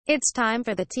It's time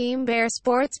for the Team Bear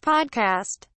Sports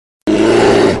Podcast.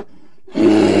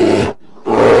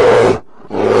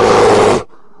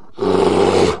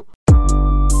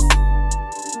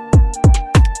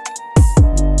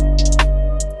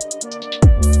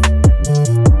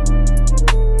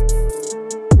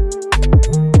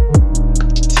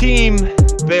 Team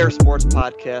Bear Sports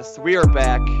Podcast. We are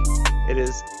back. It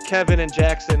is Kevin and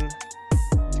Jackson.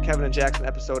 It's a Kevin and Jackson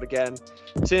episode again.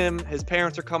 Tim, his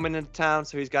parents are coming into town,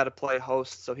 so he's got to play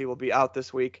host, so he will be out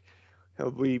this week.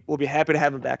 We'll be happy to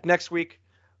have him back next week.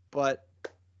 But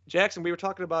Jackson, we were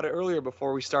talking about it earlier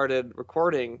before we started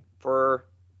recording for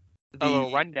a little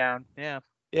rundown. Yeah,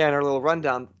 and our little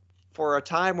rundown for a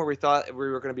time where we thought we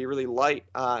were going to be really light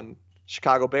on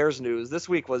Chicago Bears news. This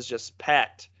week was just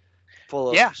packed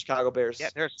full of Chicago Bears.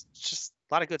 Yeah, there's just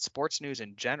a lot of good sports news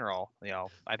in general.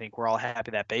 I think we're all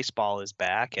happy that baseball is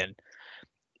back, and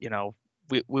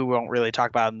we won't really talk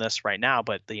about this right now,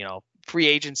 but free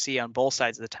agency on both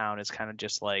sides of the town is kind of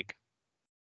just like,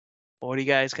 what are you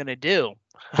guys gonna do?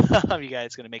 Are you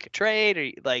guys gonna make a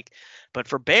trade? But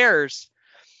for Bears,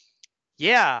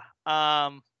 a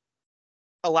lot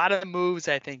of moves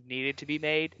I think needed to be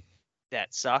made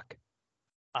that suck.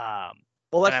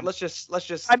 Well, let's just start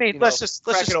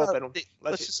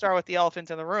with the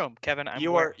elephant in the room, Kevin.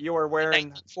 You are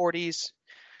wearing 1940s,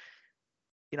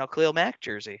 Khalil Mack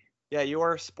jersey. Yeah, you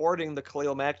are sporting the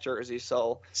Khalil Mack jersey,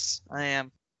 so I am.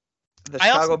 The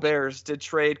Chicago Bears did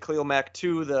trade Khalil Mack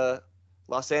to the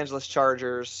Los Angeles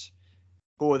Chargers,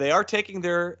 who they are taking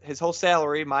his whole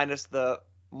salary minus the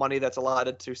money that's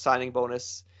allotted to signing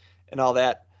bonus and all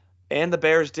that. And the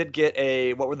Bears did get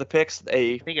what were the picks?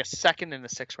 I think a second and a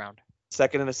sixth round.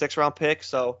 Second and a sixth round pick.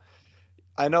 So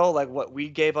I know what we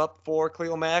gave up for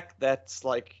Khalil Mack, that's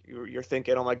like you're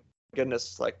thinking, oh my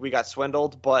goodness, we got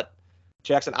swindled, but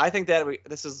Jackson, I think that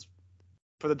this is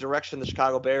for the direction the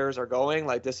Chicago Bears are going.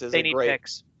 This is they need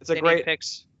picks. Need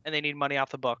picks, and they need money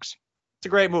off the books. It's a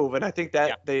great move, and I think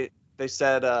that they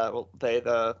said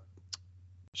the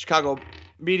Chicago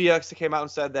media came out and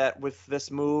said that with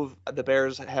this move, the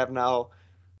Bears have now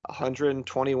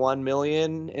 121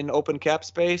 million in open cap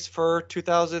space for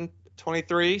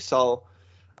 2023. So,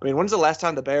 I mean, when's the last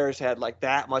time the Bears had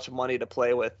that much money to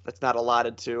play with that's not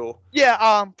allotted to?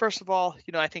 Yeah. First of all,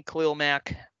 I think Khalil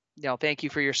Mack, thank you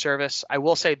for your service. I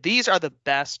will say these are the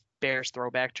best Bears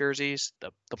throwback jerseys, the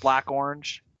black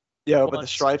orange. Yeah, with the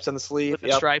stripes on the sleeve. With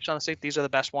the stripes on the sleeve. These are the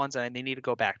best ones, and they need to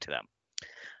go back to them.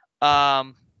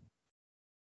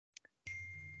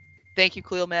 Thank you,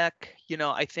 Khalil Mack.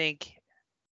 I think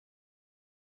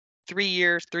 3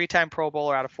 years, 3-time Pro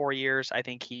Bowler out of 4 years. I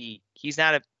think he's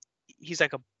like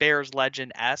a Bears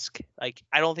legend-esque. I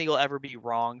don't think he'll ever be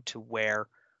wrong to wear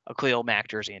a Khalil Mack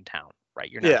jersey in town,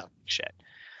 right? You're not shit.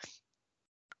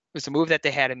 It was a move that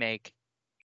they had to make.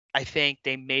 I think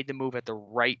they made the move at the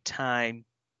right time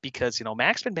because,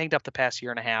 Mack's been banged up the past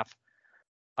year and a half.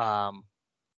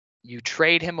 You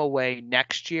trade him away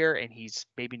next year and he's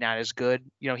maybe not as good.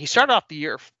 He started off the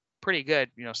year pretty good,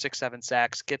 6-7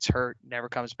 sacks, gets hurt, never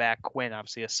comes back. Quinn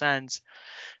obviously ascends.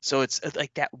 So it's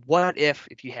like that. What if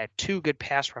you had two good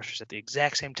pass rushers at the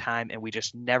exact same time and we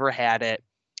just never had it?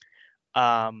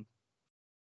 I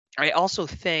also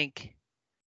think,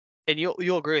 and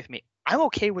you'll agree with me, I'm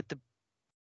okay with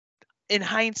in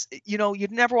hindsight,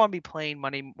 you'd never want to be playing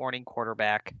Monday morning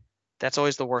quarterback. That's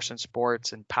always the worst in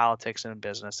sports and politics and in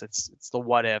business. It's the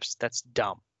what ifs. That's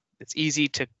dumb. It's easy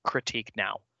to critique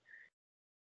now.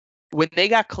 When they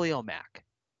got Khalil Mack,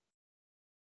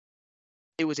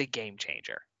 it was a game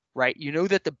changer, right? You knew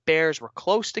that the Bears were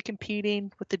close to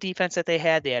competing with the defense that they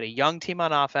had. They had a young team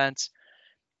on offense.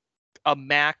 A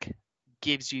Mack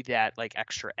gives you that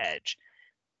extra edge.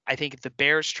 I think if the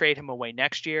Bears trade him away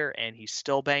next year and he's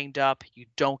still banged up, you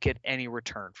don't get any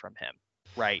return from him,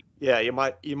 right? Yeah, you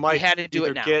might had to do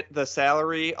either it now. Get the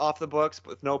salary off the books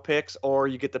with no picks, or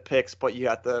you get the picks, but you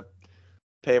have to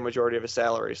pay a majority of his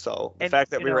salary. So the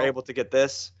fact that we were able to get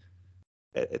this,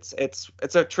 it's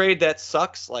a trade that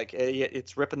sucks.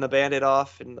 It's ripping the Band-Aid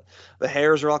off and the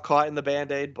hairs are all caught in the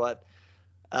Band-Aid, but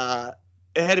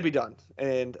it had to be done.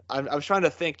 And I was trying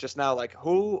to think just now,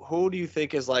 who do you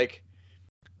think is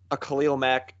a Khalil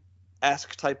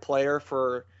Mack-esque type player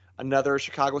for another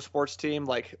Chicago sports team?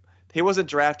 He wasn't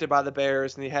drafted by the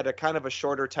Bears and he had a kind of a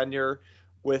shorter tenure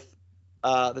with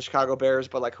the Chicago Bears,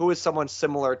 but who is someone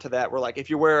similar to that where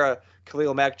if you wear a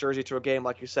Khalil Mack jersey to a game,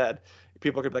 like you said,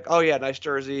 people could be oh yeah, nice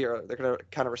jersey, or they're going to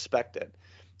kind of respect it.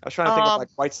 I was trying to think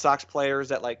of White Sox players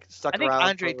that stuck around.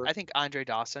 I think Andre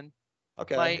Dawson.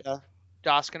 Okay.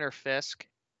 Dawson or Fisk,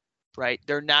 right?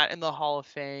 They're not in the Hall of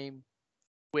Fame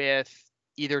with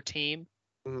either team.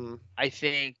 Mm-hmm. I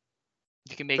think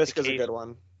You can make Fisk the is case. a good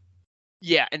one.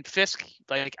 Yeah, and Fisk,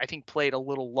 like, I think played a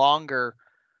little longer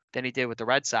than he did with the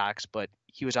Red Sox, but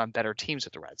he was on better teams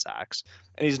with the Red Sox.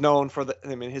 And he's known for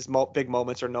his big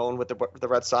moments are known with the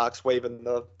Red Sox waving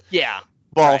the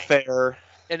ball right. fair.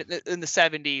 And in the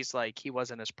 70s, like, he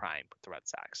wasn't his prime with the Red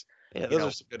Sox. Yeah, those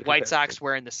are some good White Sox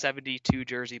wearing the 72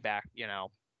 jersey back,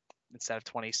 instead of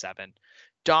 27.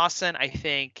 Dawson, I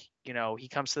think, he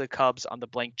comes to the Cubs on the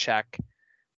blank check,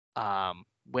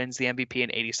 wins the MVP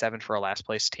in 87 for a last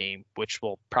place team, which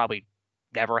will probably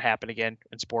never happen again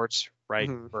in sports, right?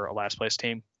 Mm-hmm. For a last place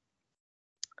team.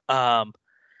 I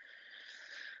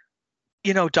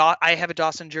have a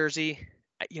Dawson jersey.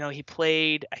 He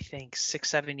played, I think,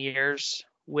 6-7 years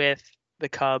with the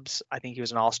Cubs. I think he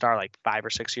was an all-star like 5 or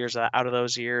 6 years out of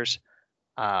those years.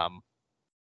 I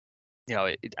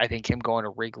think him going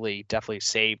to Wrigley definitely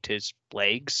saved his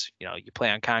legs. You play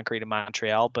on concrete in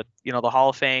Montreal, but the Hall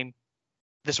of Fame,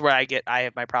 this is where I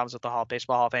have my problems with the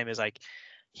Baseball Hall of Fame, is like,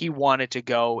 he wanted to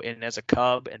go in as a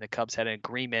Cub, and the Cubs had an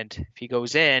agreement. If he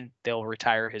goes in, they'll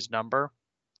retire his number.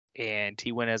 And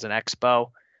he went as an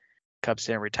Expo. Cubs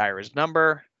didn't retire his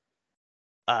number.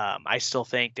 I still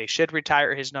think they should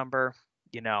retire his number,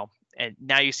 and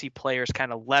now you see players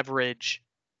kind of leverage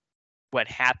what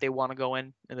hat they want to go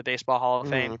in the Baseball Hall of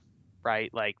Fame,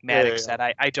 right? Like Maddox said,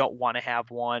 I don't want to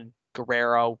have one.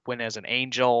 Guerrero went as an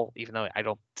Angel, even though I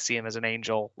don't see him as an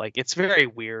Angel. Like, it's very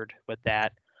weird with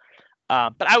that.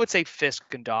 But I would say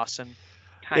Fisk and Dawson.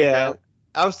 Yeah,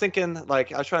 I was thinking,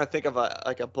 like, I was trying to think of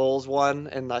a Bulls one,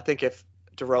 and I think if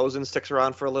DeRozan sticks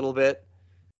around for a little bit.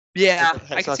 Yeah,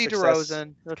 I can see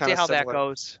DeRozan. Let's see how that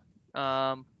goes.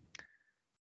 Hockey,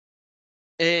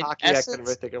 I can't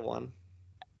really think of one.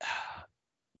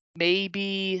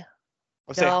 Maybe. I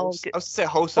would say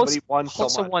Hossa, but he won so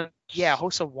much.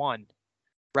 Hossa won.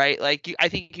 Right? Like, I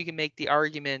think you can make the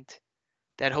argument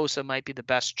that Hossa might be the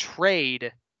best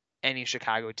trade any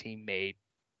Chicago team made,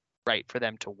 right, for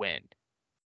them to win.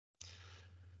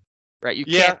 Right? You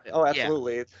can't. Oh,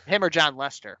 absolutely. Yeah. Him or John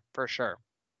Lester, for sure.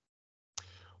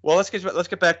 Well, let's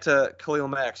get back to Khalil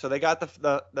Mack. So they got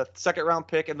the second round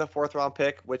pick and the fourth round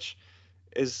pick, which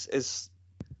is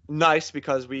nice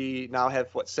because we now have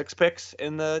 6 picks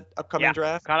in the upcoming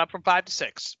draft. Gone up from 5 to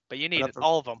 6, but you needed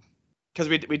all of them. Because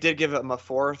we did give him a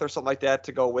fourth or something like that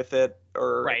to go with it,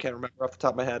 or right. I can't remember off the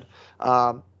top of my head.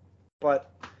 But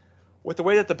with the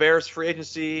way that the Bears free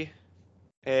agency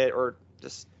or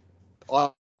just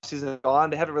off season on,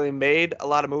 they haven't really made a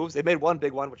lot of moves. They made one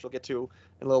big one, which we'll get to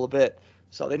in a little bit.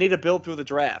 So they need to build through the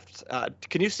draft.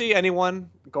 Can you see anyone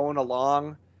going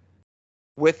along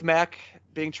with Mack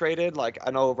being traded? Like,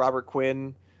 I know Robert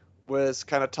Quinn was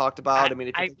kind of talked about. I mean,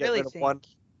 if you can get rid of one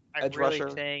edge rusher.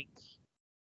 I think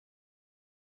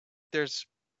there's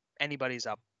anybody's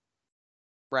up,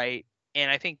 right?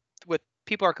 And I think what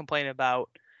people are complaining about,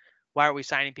 why aren't we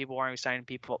signing people? Why aren't we signing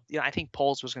people? I think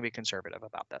Poles was going to be conservative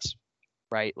about this,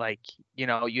 right? Like, you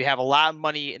have a lot of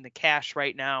money in the cash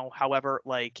right now. However,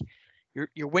 like,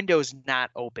 your window's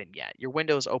not open yet. Your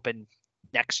window's open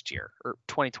next year or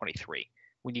 2023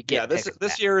 when you get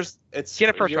this year's get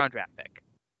a first round draft pick.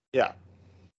 Yeah.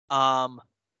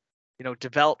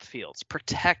 Develop Fields,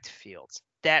 protect Fields.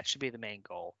 That should be the main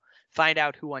goal. Find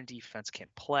out who on defense can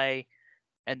play,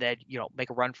 and then make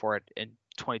a run for it in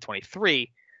 2023.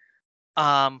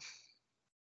 I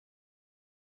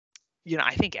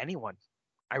think anyone.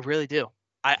 I really do.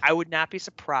 I would not be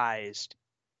surprised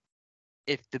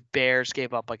if the Bears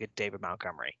gave up like a David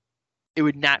Montgomery. It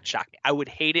would not shock me. I would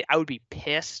hate it. I would be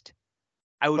pissed.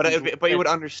 But you would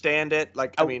understand it.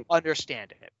 Like, I mean,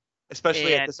 understand it.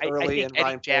 Especially at this early in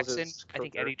Ryan Jackson. I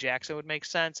think Eddie Jackson would make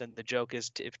sense. And the joke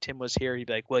is, if Tim was here, he'd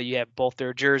be like, well, you have both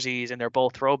their jerseys and they're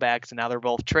both throwbacks and now they're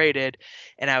both traded.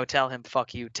 And I would tell him,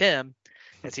 fuck you, Tim,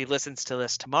 as he listens to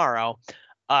this tomorrow.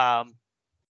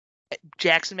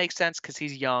 Jackson makes sense because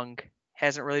he's young,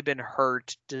 hasn't really been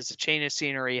hurt. Does a change of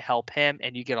scenery help him?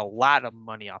 And you get a lot of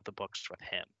money off the books with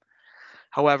him.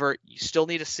 However, you still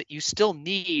need a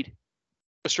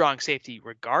strong safety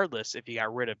regardless if you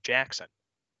got rid of Jackson.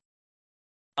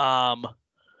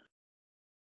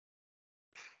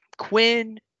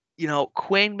 Quinn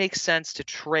makes sense to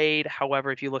trade.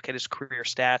 However, if you look at his career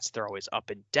stats, they're always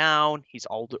up and down. He's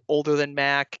older than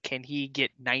Mack. Can he get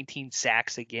 19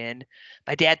 sacks again?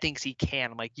 My dad thinks he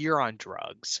can. I'm like, you're on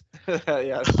drugs.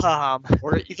 Yeah.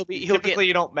 Or typically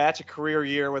you don't match a career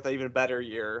year with an even better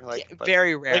year.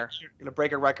 Very rare. Like, you're gonna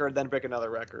break a record, then break another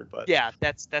record. But yeah,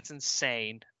 that's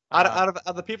insane. Out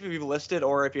of the people you've listed,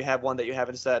 or if you have one that you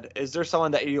haven't said, is there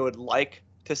someone that you would like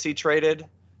to see traded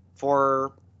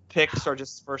for picks or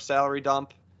just for salary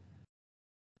dump?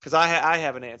 Because I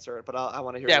have an answer, but I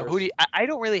want to hear Yeah, yours. who do you, I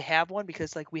don't really have one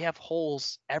because like we have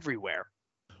holes everywhere,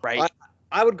 right?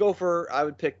 I would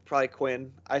pick probably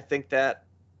Quinn. I think that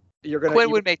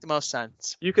Quinn would make the most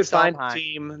sense. You could find a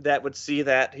team that would see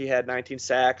that he had 19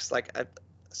 sacks, like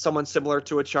someone similar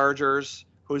to a Chargers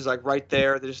who's like right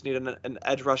there. They just need an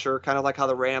edge rusher, kind of like how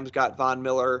the Rams got Von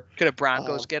Miller. Could a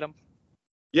Broncos get him?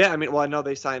 Yeah, I mean, well, I know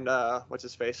they signed what's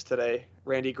his face today,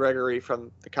 Randy Gregory from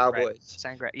the Cowboys.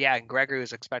 Right. Yeah, and Gregory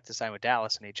was expected to sign with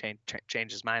Dallas, and he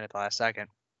changed his mind at the last second.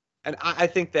 And I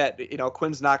think that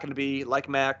Quinn's not going to be like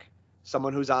Mac,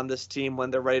 someone who's on this team when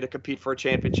they're ready to compete for a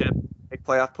championship, make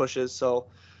playoff pushes. So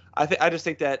I just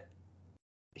think that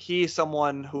he's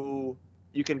someone who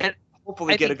you can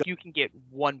hopefully get a good. You can get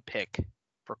one pick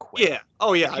for Quinn. Yeah.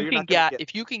 Oh yeah.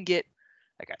 If you can get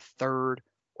like a third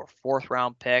or fourth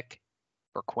round pick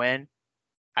for Quinn,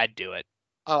 I'd do it.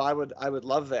 Oh, I would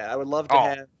love that. I would love to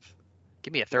have.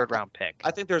 Give me a third round pick.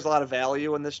 I think there's a lot of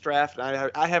value in this draft.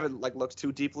 And I haven't looked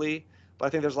too deeply, but I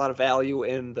think there's a lot of value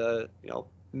in the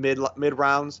mid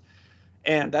rounds,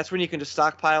 and that's when you can just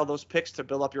stockpile those picks to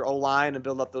build up your O line and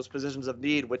build up those positions of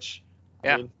need. Which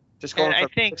I mean, just going from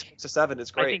 6 to 7 is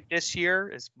great. I think this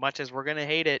year, as much as we're gonna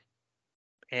hate it,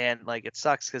 and it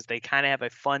sucks because they kind of have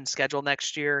a fun schedule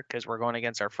next year because we're going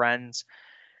against our friends,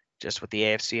 just with the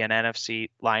AFC and NFC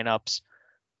lineups.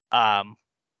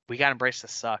 We gotta embrace the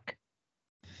suck.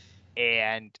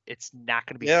 And it's not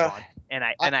going to be fun. And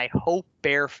I hope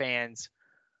Bear fans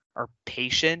are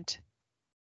patient,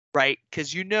 right?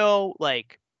 Because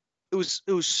it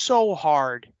was so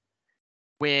hard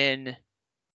when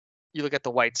you look at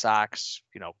the White Sox,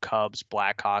 Cubs,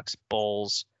 Blackhawks,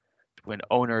 Bulls, when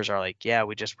owners are like, yeah,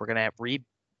 we're going to have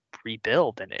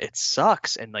rebuild, and it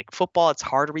sucks. And football, it's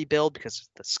hard to rebuild because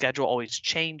the schedule always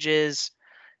changes.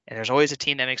 And there's always a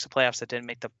team that makes the playoffs that didn't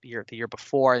make the year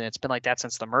before, and it's been like that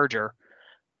since the merger.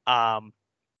 I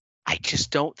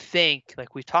just don't think,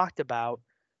 like we talked about,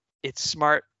 it's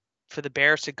smart for the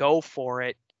Bears to go for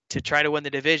it to try to win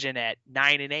the division at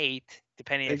 9-8,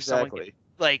 depending if someone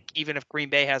even if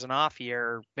Green Bay has an off year,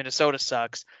 or Minnesota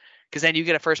sucks, because then you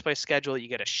get a first place schedule, you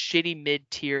get a shitty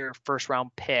mid-tier first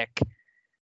round pick.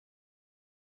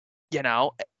 I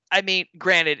mean,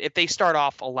 granted, if they start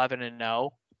off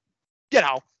 11-0.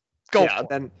 Go for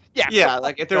it.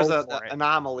 If there's an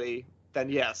anomaly, then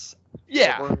yes.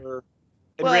 Yeah.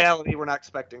 In reality, we're not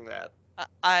expecting that.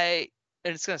 And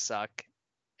it's gonna suck.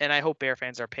 And I hope Bear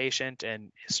fans are patient.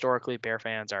 And historically, Bear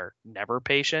fans are never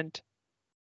patient.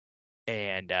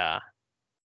 And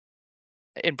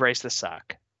embrace the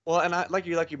suck. Well, and like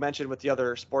you mentioned with the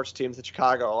other sports teams in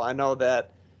Chicago, I know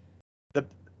that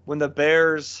when the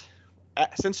Bears,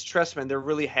 since Trestman, there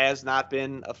really has not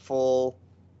been a full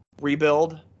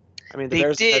rebuild. I mean, the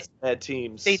Bears had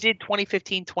teams. They did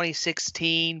 2015,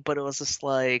 2016, but it was just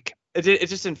like it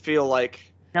just didn't feel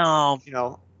like I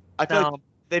feel like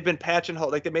they've been patching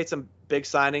holes. Like they made some big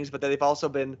signings, but then they've also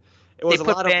been.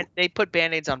 They put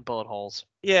band-aids on bullet holes.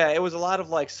 Yeah, it was a lot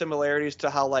of similarities to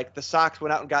how the Sox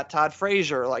went out and got Todd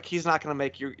Frazier. Like he's not going to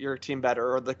make your team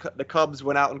better, or the Cubs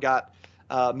went out and got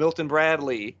Milton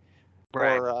Bradley,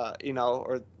 right.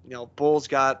 or Bulls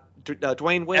got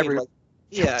Dwayne Wade.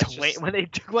 Yeah, when they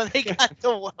got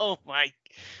the we're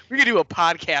gonna do a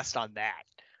podcast on that.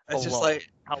 It's just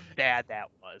how bad that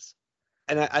was.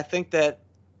 And I think that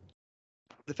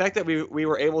the fact that we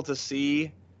were able to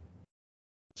see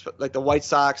the White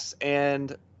Sox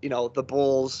and the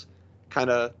Bulls kind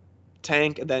of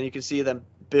tank, and then you can see them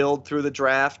build through the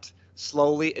draft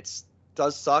slowly. It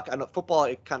does suck. I know football,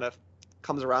 it kind of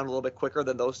comes around a little bit quicker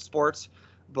than those sports,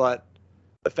 but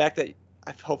the fact that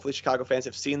hopefully Chicago fans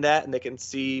have seen that and they can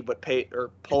see what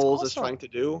Poles is trying to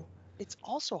do. It's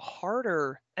also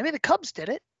harder. I mean, the Cubs did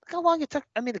it. Look how long it took.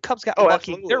 I mean, the Cubs got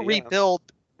lucky. Their rebuild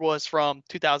was from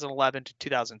 2011 to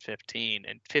 2015,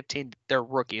 and 15 their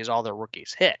rookies, all their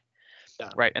rookies hit. Yeah.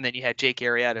 Right, and then you had Jake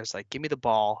Arrieta who's like, give me the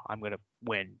ball, I'm going to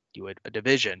win you a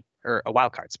division or a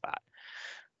wild card spot.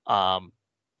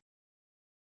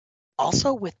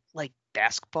 Also with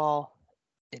basketball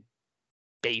and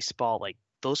baseball,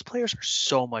 those players are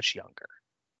so much younger,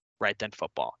 right, than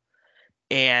football.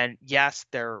 And yes,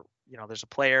 there's a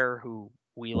player who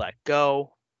we let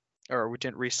go or we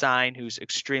didn't re-sign who's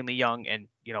extremely young, and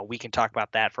we can talk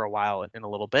about that for a while in a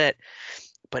little bit.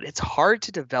 But it's hard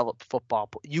to develop football.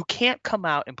 You can't come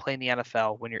out and play in the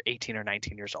NFL when you're 18 or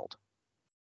 19 years old.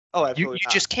 Oh, absolutely.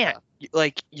 You just can't.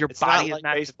 Your it's body not is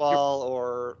not baseball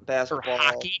or basketball or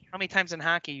hockey. How many times in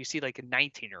hockey you see a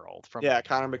 19-year-old from? Yeah,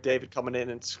 Connor McDavid coming in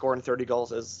and scoring 30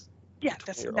 goals as. Yeah,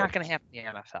 that's not going to happen in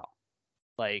the NFL.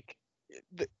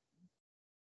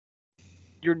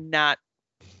 You're not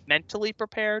mentally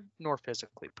prepared nor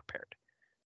physically prepared.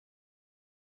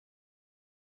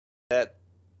 That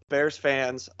Bears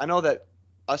fans, I know that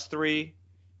us three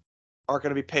are going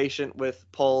to be patient with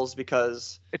polls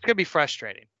because it's going to be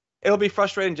frustrating. It'll be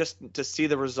frustrating just to see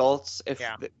the results if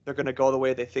they're going to go the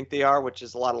way they think they are, which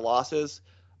is a lot of losses.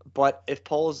 But if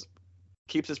Poles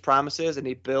keeps his promises and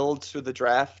he builds through the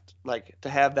draft, like to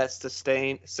have that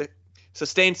sustained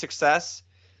success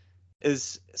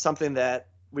is something that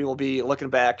we will be looking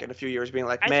back in a few years being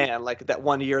like, like that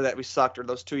 1 year that we sucked or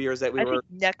those 2 years that we were.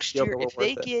 Think next year, if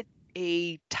they get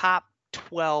a top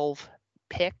 12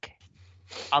 pick,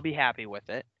 I'll be happy with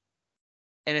it.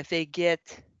 And if they get,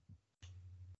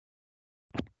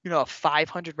 a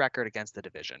 500 record against the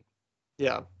division.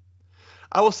 Yeah.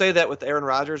 I will say that with Aaron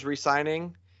Rodgers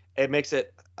re-signing, it makes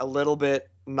it a little bit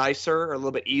nicer or a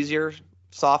little bit easier,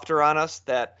 softer on us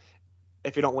that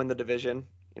if you don't win the division,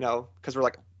 because we're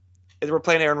like, if we're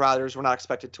playing Aaron Rodgers, we're not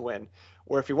expected to win.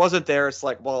 Or if he wasn't there, it's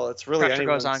like, well, it's really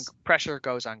pressure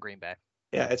goes on Green Bay.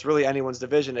 Yeah, it's really anyone's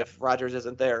division if Rodgers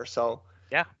isn't there. So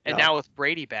yeah, and now with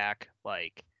Brady back,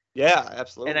 yeah,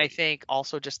 absolutely. And I think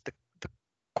also just the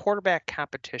quarterback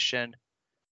competition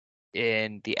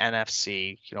in the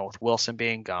NFC, with Wilson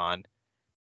being gone,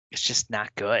 it's just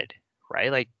not good,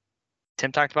 right? Like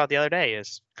Tim talked about the other day,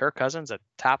 is Kirk Cousins a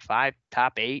top 5,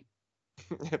 top 8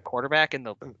 quarterback in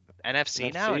the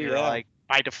NFC now? And you're like,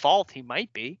 by default, he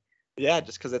might be. Yeah,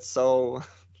 just because it's so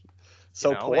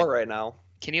poor right now.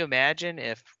 Can you imagine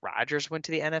if Rodgers went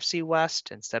to the NFC West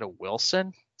instead of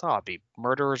Wilson? Oh, it'd be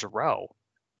murderers row.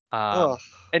 And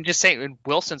just saying,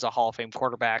 Wilson's a Hall of Fame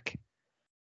quarterback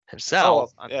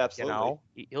himself. Oh, yeah,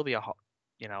 absolutely. He'll be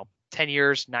 10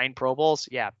 years, 9 Pro Bowls.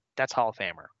 Yeah, that's Hall of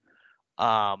Famer.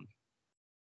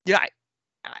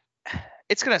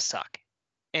 It's gonna suck,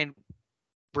 and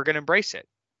we're gonna embrace it.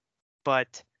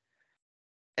 But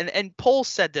and Poles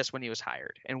said this when he was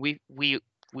hired, and we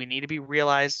need to be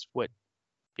realized what.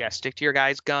 Yeah, stick to your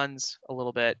guys' guns a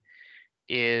little bit.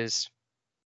 Is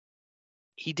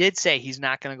he did say he's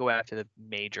not going to go after the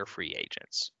major free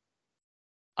agents.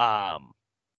 That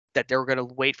they were going to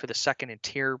wait for the second and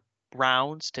tier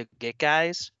rounds to get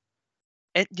guys.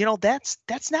 And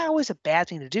that's not always a bad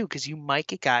thing to do, because you might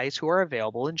get guys who are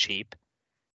available and cheap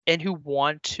and who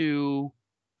want to,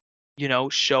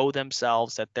 show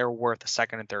themselves that they're worth a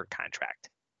second and third contract.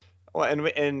 Well,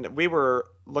 and we were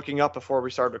looking up before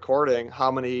we started recording how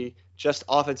many just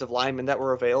offensive linemen that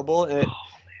were available, and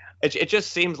it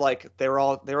just seems like they were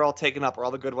all taken up, or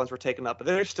all the good ones were taken up, but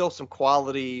there's still some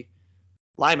quality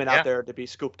linemen out there to be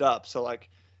scooped up. So I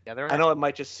know it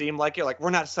might just seem like it, like we're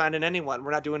not signing anyone,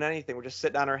 we're not doing anything, we're just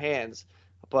sitting on our hands,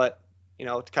 but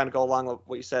to kind of go along with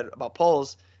what you said about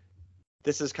Poles,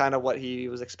 this is kind of what he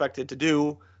was expected to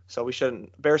do. So we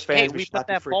shouldn't. Bears fans, we put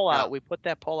that poll out. We put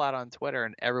that poll out on Twitter,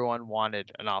 and everyone wanted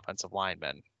an offensive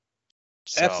lineman.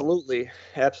 So. Absolutely.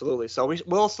 So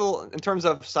we'll still, in terms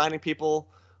of signing people,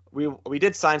 we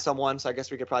did sign someone. So I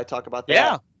guess we could probably talk about that.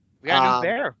 Yeah, we got a new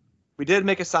Bear. We did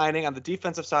make a signing on the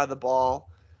defensive side of the ball.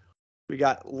 We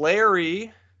got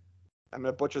Larry. I'm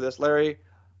gonna butcher this. Larry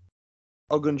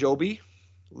Ogunjobi.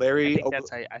 I think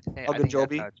that's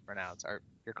how it's pronounced.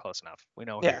 You're close enough. We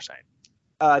know what you're saying.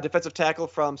 Defensive tackle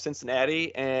from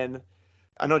Cincinnati, and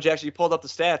I know, Jackson, you pulled up the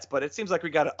stats, but it seems like we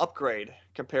got an upgrade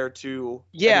compared to.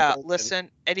 Yeah,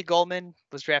 listen, Eddie Goldman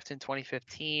was drafted in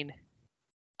 2015.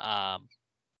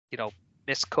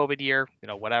 Missed COVID year,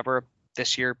 whatever.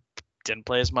 This year didn't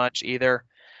play as much either.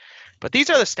 But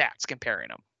these are the stats comparing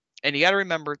them. And you got to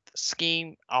remember, the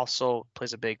scheme also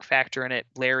plays a big factor in it.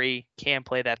 Larry can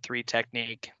play that 3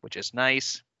 technique, which is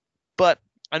nice. But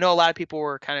I know a lot of people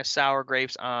were kind of sour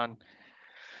grapes on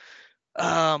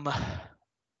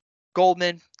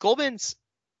Goldman. Goldman's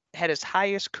had his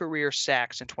highest career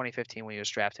sacks in 2015 when he was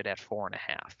drafted at 4.5.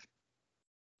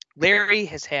 Larry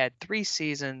has had 3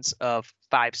 seasons of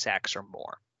 5 sacks or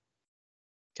more.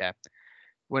 Okay.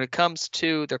 When it comes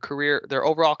to their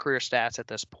overall career stats at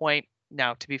this point,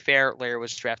 now to be fair, Larry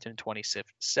was drafted in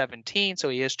 2017, so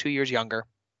he is 2 years younger.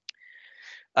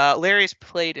 Larry's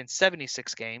played in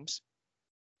 76 games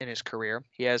in his career.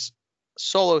 He has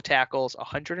solo tackles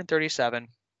 137,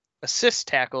 assist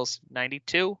tackles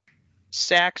 92,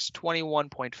 sacks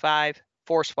 21.5,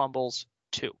 forced fumbles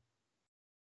 2.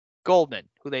 Goldman,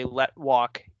 who they let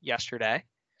walk yesterday.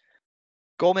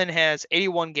 Goldman has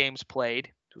 81 games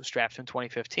played. He was drafted in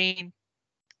 2015.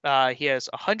 He has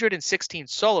 116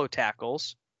 solo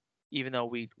tackles, even though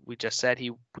we just said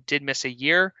he did miss a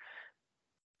year.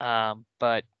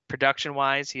 But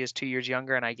production-wise, he is 2 years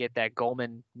younger, and I get that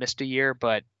Goldman missed a year,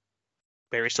 but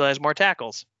Barry still has more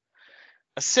tackles.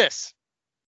 Assists,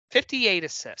 58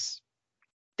 assists.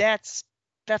 That's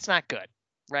that's not good,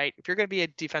 right? If you're going to be a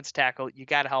defensive tackle, you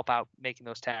got to help out making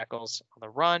those tackles on the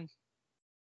run.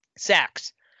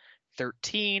 Sacks,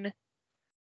 13,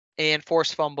 and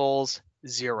forced fumbles,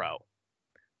 0.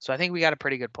 So I think we got a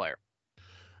pretty good player.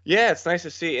 Yeah, it's nice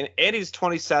to see. And he's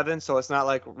 27, so it's not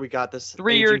like we got this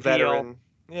 3-year aging veteran.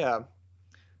 Deal. Yeah.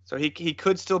 So he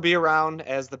could still be around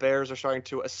as the Bears are starting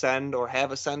to ascend or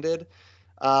have ascended.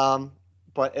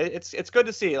 But it's good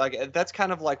to see. Like, that's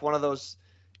kind of like one of those,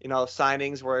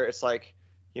 signings where it's like,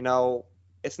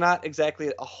 it's not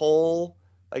exactly a hole,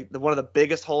 like one of the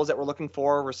biggest holes that we're looking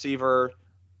for, receiver,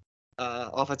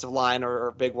 offensive line,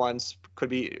 or big ones, could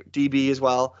be DB as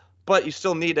well. But you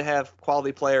still need to have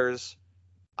quality players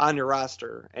on your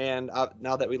roster. And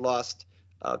now that we lost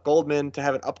Goldman, to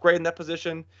have an upgrade in that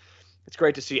position, it's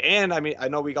great to see. And I mean, I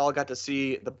know we all got to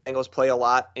see the Bengals play a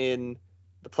lot in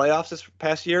the playoffs this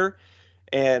past year.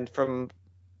 And from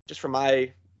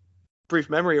my brief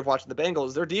memory of watching the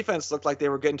Bengals, their defense looked like they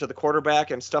were getting to the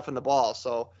quarterback and stuffing the ball.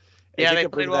 So yeah, they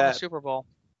played well in the Super Bowl.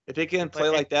 If they can play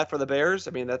like that for the Bears,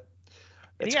 I mean,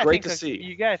 that's great to see.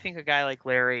 You got to think a guy like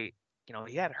Larry,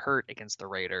 he got hurt against the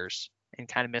Raiders and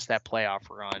kind of missed that playoff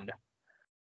run.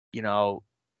 He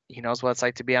knows what it's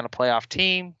like to be on a playoff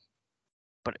team,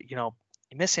 but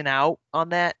missing out on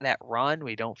that run,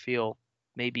 we don't feel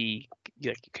maybe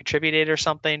contributed or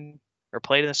something or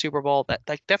played in the Super Bowl.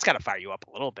 That's got to fire you up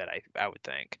a little bit, I would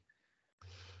think.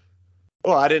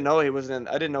 Well, I didn't know he was in.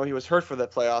 I didn't know he was hurt for the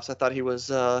playoffs. I thought he was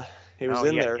in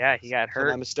there. Yeah, he got hurt.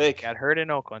 My mistake. Got hurt in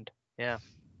Oakland. Yeah.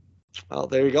 Well,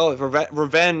 there you go.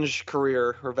 Revenge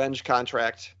career, revenge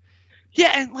contract.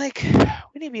 Yeah, and we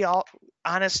need to be all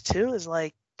honest too. Is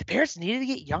the Bears needed to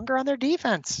get younger on their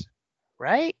defense,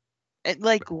 right? And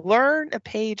learn a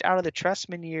page out of the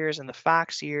Trestman years and the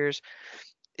Fox years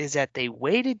is that they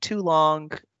waited too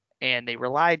long and they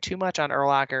relied too much on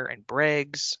Urlacher and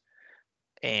Briggs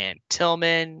and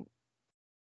Tillman,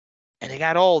 and they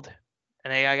got old,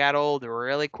 and they got old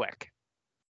really quick.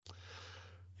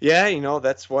 Yeah,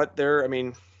 that's what they're. I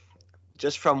mean,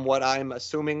 just from what I'm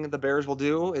assuming the Bears will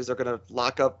do is they're going to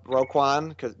lock up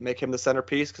Roquan, make him the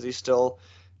centerpiece because he's still,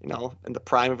 in the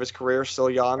prime of his career,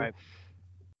 still young. Right.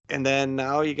 And then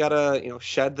now you got to,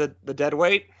 shed the dead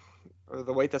weight, or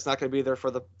the weight that's not going to be there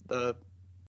for the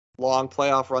long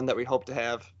playoff run that we hope to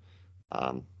have.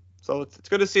 So it's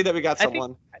good to see that we got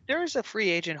someone. There's a free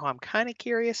agent who I'm kind of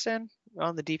curious in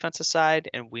on the defensive side,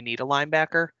 and we need a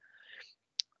linebacker.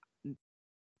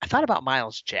 I thought about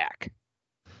Miles Jack.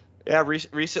 Yeah,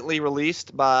 recently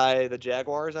released by the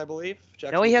Jaguars, I believe.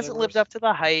 No, he hasn't lived up to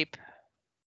the hype.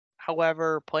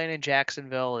 However, playing in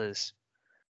Jacksonville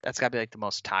that's got to be the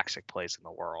most toxic place in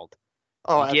the world.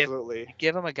 Oh, absolutely.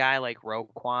 Give him a guy like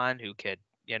Roquan who could,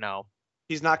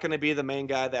 He's not going to be the main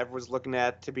guy that everyone's looking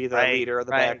at to be the leader of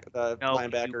the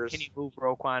linebackers. Can you move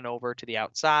Roquan over to the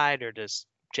outside, or does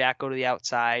Jack go to the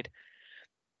outside?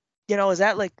 Is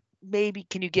that maybe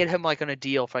can you get him on a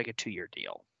deal for a 2-year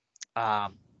deal?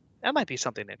 That might be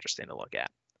something interesting to look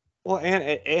at. Well,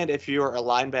 and if you're a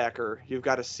linebacker, you've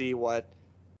got to see what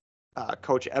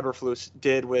Coach Eberflus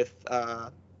did with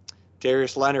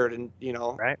Darius Leonard, and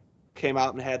came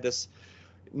out and had this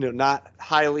not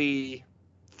highly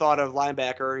thought of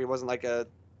linebacker. He wasn't to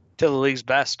the league's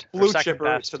best, blue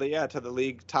chipper to the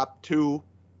league top 2,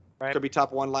 right. Could be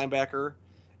top 1 linebacker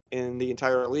in the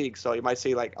entire league. So you might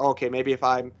say okay, maybe if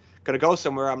I'm gonna go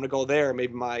somewhere, I'm gonna go there.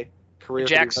 Maybe my career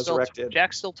could be resurrected.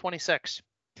 Jack's still 26.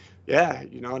 Yeah,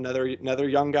 another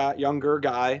younger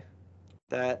guy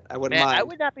that I wouldn't mind. I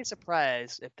would not be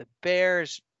surprised if the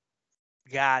Bears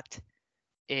got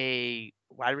a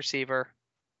wide receiver,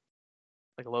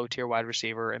 a low-tier wide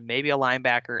receiver, and maybe a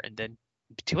linebacker, and then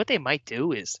what they might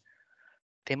do is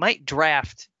they might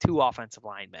draft 2 offensive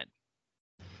linemen.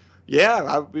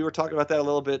 Yeah, we were talking about that a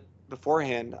little bit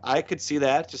beforehand. I could see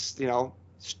that, just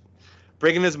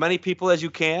bring in as many people as you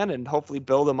can and hopefully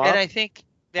build them up. And I think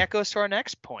that goes to our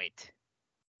next point.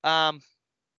 What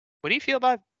do you feel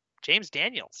about James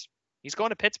Daniels? He's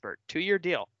going to Pittsburgh, 2-year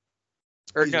deal.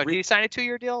 Or did he sign a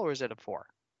 2-year deal, or is it a 4?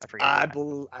 I forget.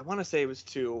 I want to say it was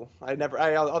 2.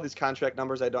 All these contract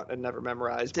numbers I never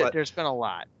memorized. But there's been a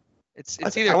lot. It's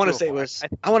either. I want to say it was.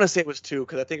 I want to say it was 2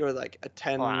 because I think it was a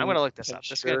 10. Hold on, I'm gonna look this up.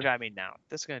 This is gonna drive me now.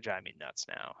 This is gonna drive me nuts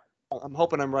now. I'm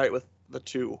hoping I'm right with the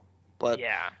 2, but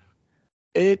yeah.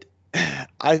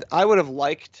 I would have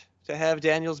liked to have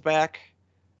Daniels back,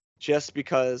 just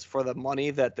because for the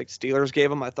money that the Steelers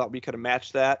gave him, I thought we could have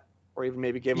matched that, or even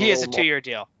maybe give him. He has a 2-year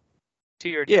deal.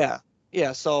 2-year deal.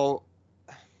 Yeah. So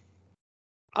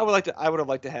I would have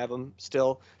liked to have him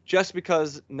still, just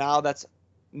because now that's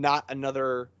not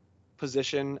another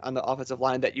position on the offensive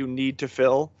line that you need to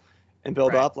fill and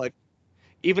build up.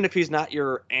 even if he's not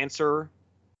your answer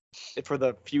for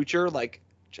the future, like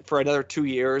for another 2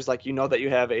 years, like you know that you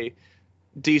have a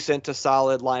decent to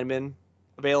solid lineman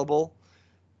available.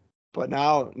 But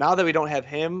now that we don't have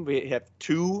him, we have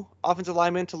 2 offensive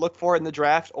linemen to look for in the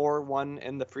draft or 1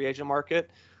 in the free agent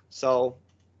market. So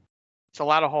it's a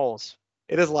lot of holes.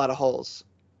 It is a lot of holes.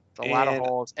 It's a lot of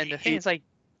holes. And the thing is, like,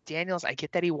 Daniels, I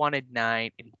get that he wanted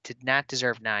 9 and he did not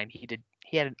deserve 9. He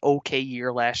had an okay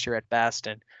year last year at best,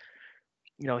 and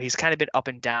he's kind of been up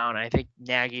and down. And I think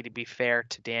Nagy, to be fair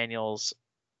to Daniels,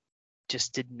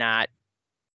 just did not.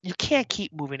 You can't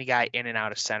keep moving a guy in and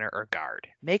out of center or guard.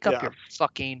 Make up your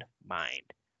fucking mind,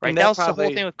 right? That was the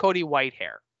whole thing with Cody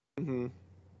Whitehair.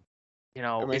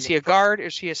 Mm-hmm. Is he a guard or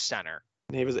is he a center?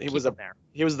 He was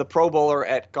the Pro Bowler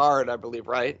at guard, I believe,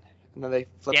 right? And then they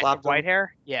flip-flopped him. Whitehair?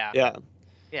 Yeah.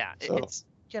 So. It's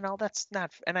that's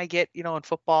not, and I get in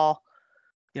football,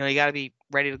 you got to be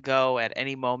ready to go at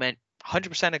any moment.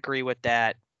 100% agree with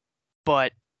that,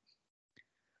 but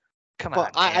come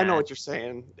on. I know what you're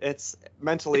saying. It's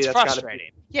mentally it's that's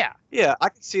frustrating. Yeah, I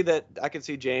can see that. I can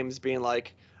see James being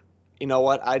like, you know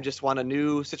what? I just want a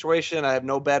new situation. I have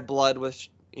no bad blood with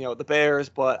the Bears,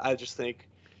 but I just think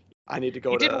I need to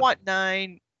go. He didn't want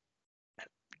 9.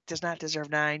 Does not deserve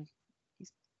 9.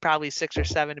 He's probably 6 or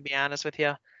 7, to be honest with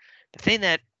you. The thing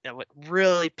that what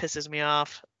really pisses me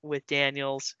off with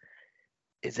Daniels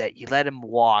is that you let him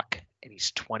walk and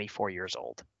he's 24 years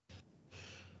old.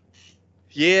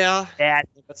 Yeah. That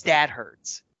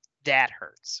hurts. That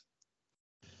hurts.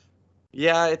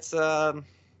 Yeah, it's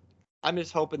I'm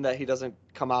just hoping that he doesn't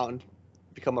come out and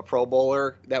become a Pro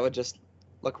Bowler. That would just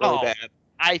look really bad.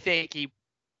 I think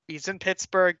he's in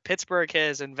Pittsburgh. Pittsburgh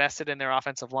has invested in their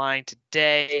offensive line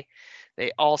today.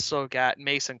 They also got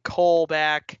Mason Cole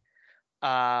back,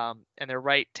 and their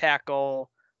right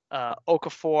tackle,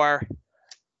 Okafor.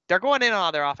 They're going in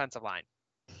on their offensive line.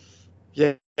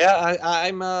 Yeah,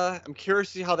 I'm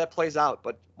curious to see how that plays out.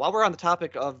 But while we're on the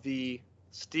topic of the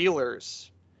Steelers,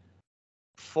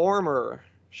 former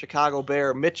Chicago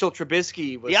Bear Mitchell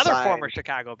Trubisky was the other signed. Former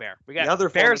Chicago Bear. We got the other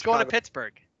Bears going to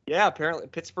Pittsburgh. Yeah, apparently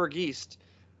Pittsburgh East.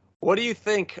 What do you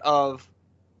think of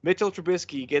Mitchell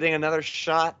Trubisky getting another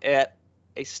shot at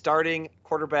a starting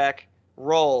quarterback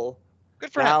role?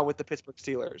 Good for now him. With the Pittsburgh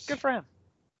Steelers. Good for him.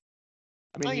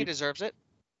 I mean, he deserves it.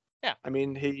 Yeah. I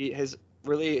mean, his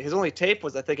only tape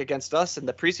was, I think, against us in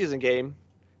the preseason game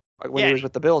when he was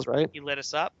with the Bills, right? He lit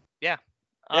us up. Yeah.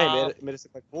 Yeah, he made us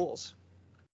look like fools.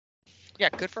 Yeah,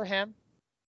 good for him.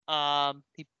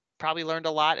 He probably learned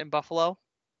a lot in Buffalo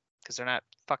because they're not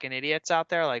fucking idiots out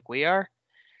there like we are.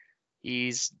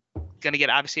 He's going to get,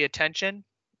 obviously, attention.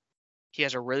 He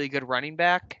has a really good running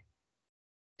back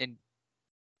in,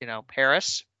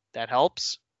 Harris. That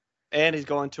helps. And he's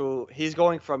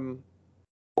going from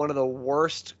one of the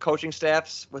worst coaching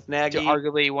staffs with Nagy to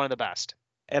arguably one of the best.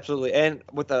 Absolutely. And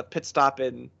with a pit stop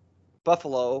in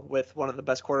Buffalo with one of the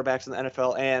best quarterbacks in the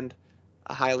NFL and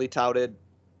a highly touted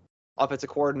offensive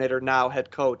coordinator, now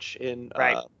head coach in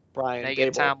Brian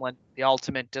Daboll. Tomlin, the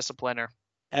ultimate discipliner.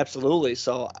 Absolutely.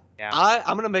 So yeah.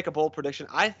 I'm going to make a bold prediction.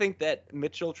 I think that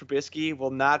Mitchell Trubisky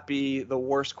will not be the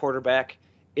worst quarterback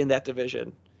in that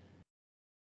division.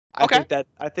 I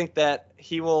think that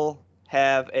he will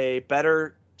have a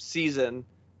better season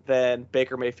than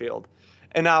Baker Mayfield.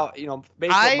 And now,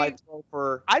 Mayfield might throw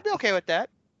for. I'd be okay with that.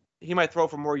 He might throw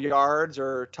for more yards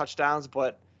or touchdowns,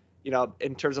 but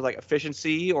in terms of like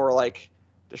efficiency or like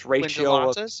this ratio wins and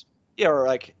losses.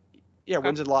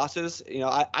 Wins and losses.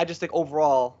 I just think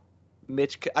overall,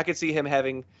 Mitch. I could see him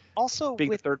being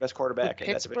the third best quarterback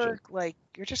in that division. Like,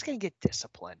 you're just gonna get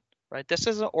disciplined, right? This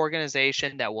is an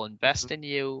organization that will invest in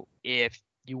you if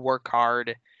you work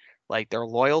hard. Like, they're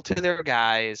loyal to their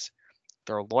guys.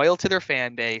 They're loyal to their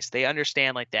fan base. They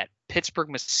understand like that Pittsburgh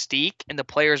mystique, and the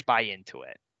players buy into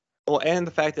it. Well, and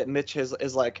the fact that Mitch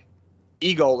is like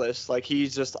egoless, like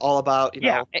he's just all about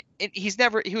and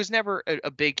he was never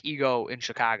a big ego in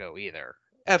Chicago either.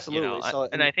 Absolutely.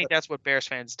 And I think that's what Bears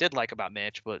fans did like about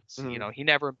Mitch, but he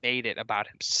never made it about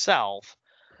himself.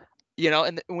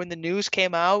 And when the news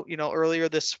came out, earlier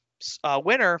this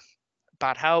winter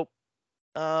about how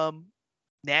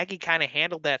Nagy kind of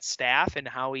handled that staff and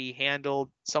how he handled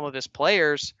some of his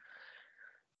players,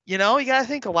 you got to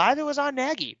think a lot of it was on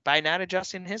Nagy by not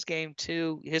adjusting his game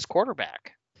to his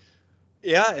quarterback.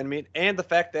 Yeah, I mean, and the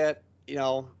fact that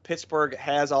Pittsburgh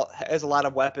has a lot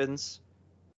of weapons,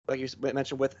 like you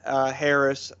mentioned with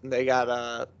Harris. They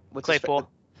got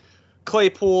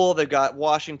Claypool. They've got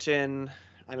Washington.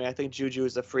 I mean, I think Juju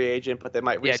is a free agent, but they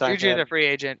might re-sign him. Juju is a free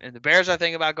agent, and the Bears are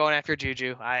thinking about going after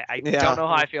Juju. I don't know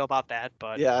how I feel about that,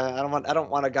 but yeah, I don't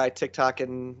want a guy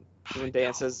TikToking doing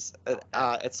dances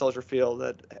at Soldier Field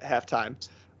at halftime.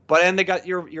 But and they got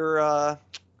your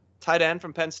tight end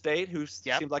from Penn State who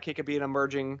seems like he could be an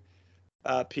emerging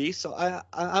piece. So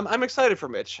I'm excited for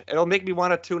Mitch. It'll make me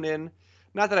want to tune in.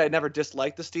 Not that I never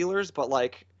disliked the Steelers, but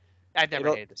like I never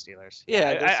hated the Steelers.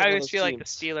 Yeah, I always feel like the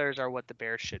Steelers are what the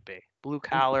Bears should be: blue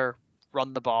collar,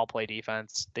 run the ball, play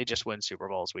defense. They just win Super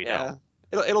Bowls. We don't.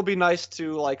 It'll be nice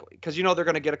to like because they're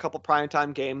going to get a couple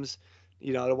primetime games,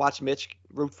 to watch Mitch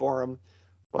root for him.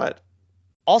 But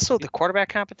also the quarterback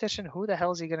competition. Who the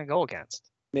hell is he going to go against?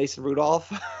 Mason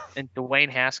Rudolph and Dwayne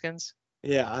Haskins.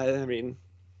 Yeah, I mean,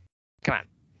 come on.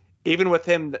 Even with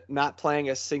him not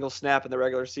playing a single snap in the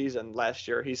regular season last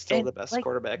year, he's still the best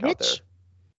quarterback out there.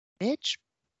 Mitch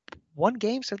won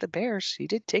games for the Bears. He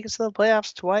did take us to the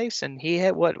playoffs twice, and he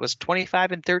had was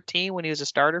 25-13 when he was a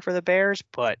starter for the Bears.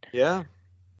 But yeah,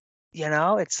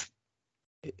 that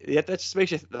just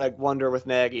makes you like wonder with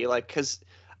Nagy, like because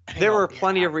there were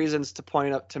plenty of reasons to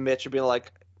point up to Mitch and be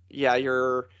like, yeah,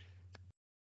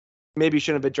 maybe you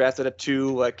shouldn't have been drafted at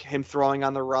 2, like him throwing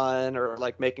on the run or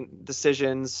like making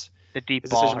decisions. The deep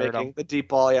ball hurt him. The deep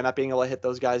ball, not being able to hit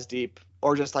those guys deep,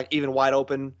 or just like even wide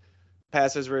open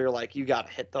passes where you're like, you got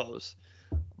to hit those.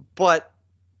 But,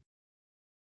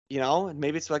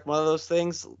 maybe it's like one of those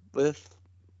things with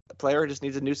a player who just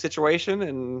needs a new situation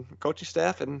and coaching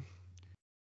staff. And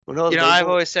who knows? I've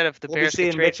always said if the Bears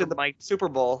could trade for Mike Super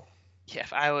Bowl. Yeah,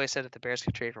 I always said if the Bears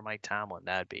could trade for Mike Tomlin,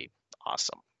 that'd be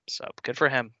awesome. So good for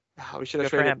him. We should have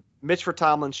traded Mitch for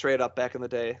Tomlin straight up back in the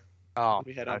day. Oh,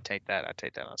 I'd take that. I'd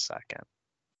take that in a second.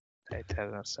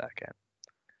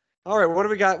 All right, what do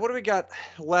we got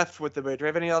left with the Bears? Do we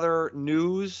have any other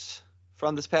news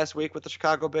from this past week with the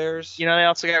Chicago Bears? They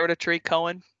also got rid of Tariq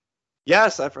Cohen.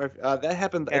 Yes, that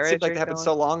happened. It seemed like that happened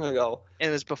so long ago. It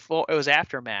was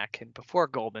after Mac and before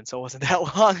Goldman, so it wasn't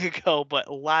that long ago. But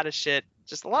a lot of shit,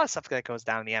 just a lot of stuff that goes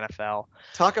down in the NFL.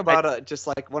 Talk about just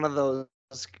like one of those.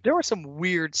 There were some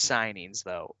weird signings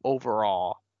though.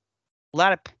 Overall, a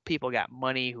lot of people got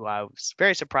money. Who I was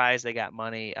very surprised they got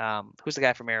money. Who's the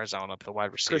guy from Arizona, the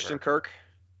wide receiver? Christian Kirk.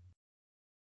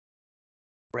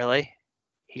 Really?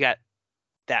 He got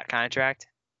that contract?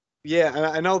 Yeah, and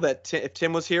I know that if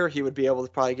Tim was here, he would be able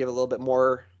to probably give a little bit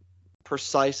more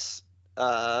precise.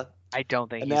 I don't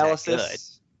think analysis he's that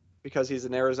good because he's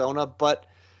in Arizona. But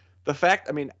the fact,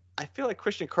 I feel like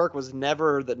Christian Kirk was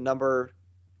never the number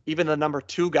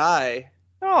 2 guy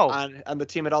on the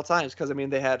team at all times because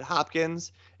they had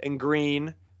Hopkins and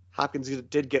Green. Hopkins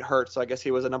did get hurt, so I guess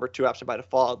he was a number 2 option by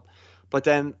default. But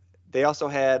then they also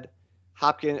had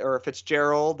Hopkins or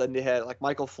Fitzgerald, and they had like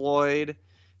Michael Floyd.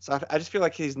 So I just feel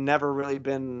like he's never really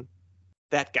been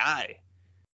that guy.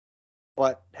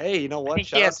 But hey, you know what? I think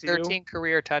he has 13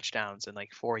 career touchdowns in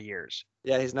like 4 years.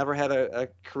 Yeah, he's never had a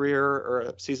career or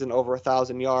a season over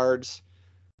 1,000 yards.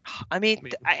 I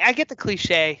get the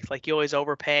cliche, like you always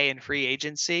overpay in free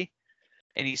agency,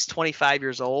 and he's 25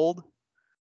 years old.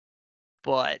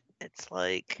 But it's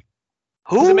like,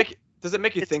 who? Does it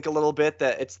make you think a little bit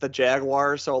that it's the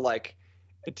Jaguars? So like,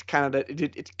 it kind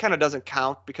of doesn't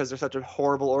count because they're such a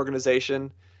horrible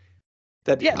organization.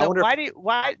 Why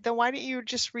didn't you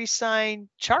just re-sign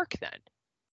Chark then?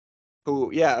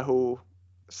 Who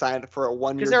signed for a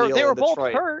 1-year deal? They were in both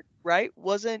Detroit. hurt, right?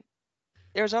 Wasn't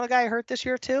Arizona guy hurt this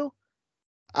year too?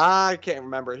 I can't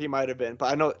remember. He might have been,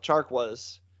 but I know Chark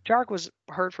was. Chark was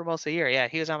hurt for most of the year. Yeah,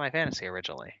 he was on my fantasy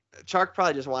originally. Chark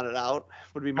probably just wanted out.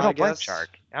 Would be my guess. I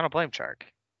don't blame Chark.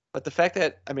 But the fact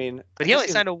that but he only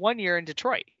signed a 1 year in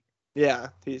Detroit. Yeah,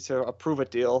 he's a prove-it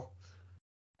deal.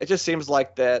 It just seems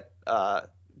like that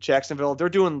Jacksonville, they're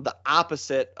doing the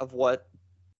opposite of what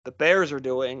the Bears are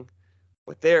doing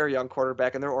with their young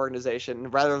quarterback and their organization,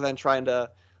 rather than trying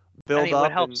to build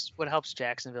up. What helps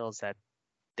Jacksonville is that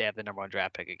they have the number 1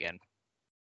 draft pick again.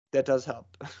 That does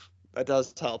help. That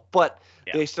does help. But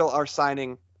they still are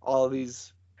signing all of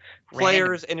these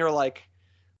players, and you're like,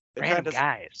 random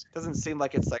guys. Doesn't seem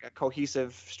like it's like a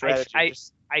cohesive strategy.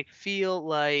 I feel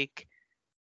like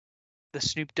the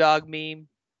Snoop Dogg meme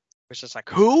was just like,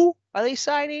 who are they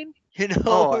signing?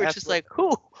 It's just like,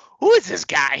 who is this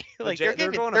guy? Like they're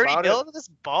giving $30 million to this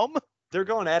bum. They're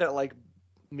going at it like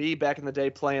me back in the day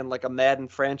playing like a Madden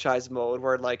franchise mode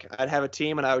where like I'd have a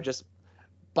team and I would just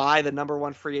buy the number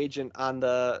 1 free agent on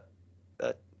the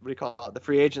the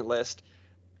free agent list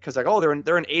because like, oh,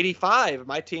 they're in 85.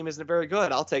 My team isn't very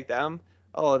good. I'll take them.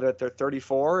 Oh, they're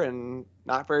 34 and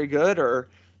not very good, or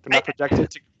they're not projected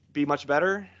to be much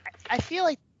better. I feel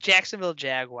like Jacksonville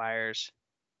Jaguars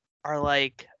are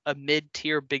like a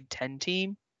mid-tier Big Ten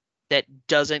team that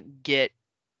doesn't get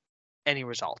any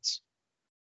results.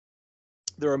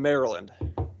 They're a Maryland.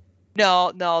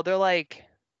 No, they're like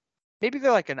maybe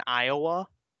they're like an Iowa.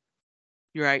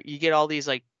 You're right. You get all these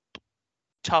like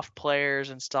tough players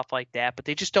and stuff like that, but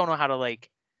they just don't know how to like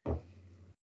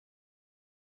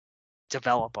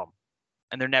develop them,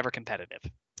 and they're never competitive.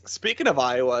 Speaking of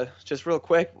Iowa, just real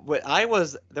quick,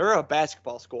 they're a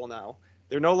basketball school now.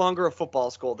 They're no longer a football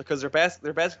school because their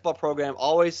basketball program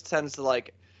always tends to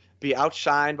like be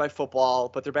outshined by football,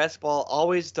 but their basketball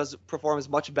always performs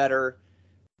much better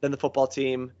than the football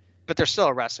team. But they're still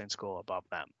a wrestling school above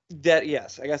them. That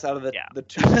yes, I guess out of the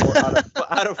two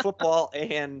out of football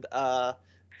and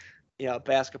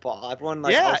basketball. Everyone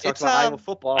always talks about Iowa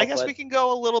football. I guess we can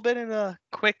go a little bit in a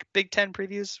quick Big Ten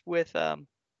previews with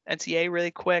NCAA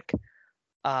really quick.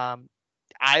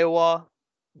 Iowa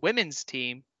women's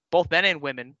team, both men and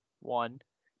women, won.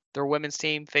 Their women's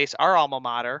team faced our alma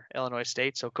mater, Illinois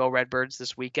State. So go Redbirds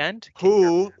this weekend.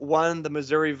 Who won the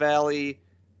Missouri Valley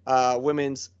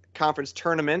women's conference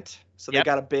tournament? So they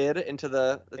got a bid into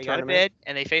the tournament. They got a bid,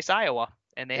 and they face Iowa,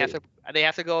 and they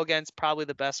have to go against probably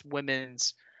the best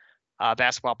women's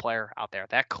basketball player out there.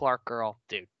 That Clark girl,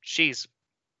 dude, she's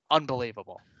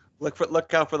unbelievable.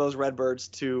 Look out for those Redbirds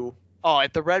to. Oh,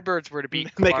 if the Redbirds were to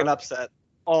beat make an upset.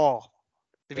 Oh,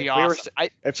 it'd be awesome.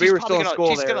 If we were still in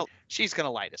school, she's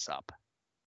gonna light us up.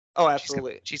 Oh,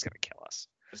 absolutely. She's gonna kill us.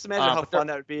 Just imagine how fun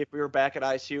that would be if we were back at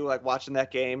ISU, like watching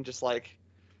that game, just like.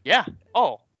 Yeah.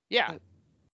 Oh, yeah.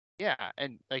 Yeah,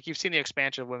 and like you've seen the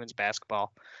expansion of women's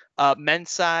basketball.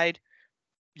 Men's side,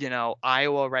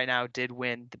 Iowa right now did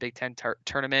win the Big Ten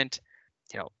tournament.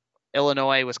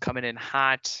 Illinois was coming in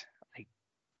hot,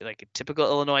 like a typical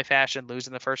Illinois fashion,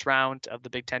 losing the first round of the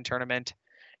Big Ten tournament,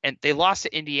 and they lost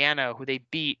to Indiana, who they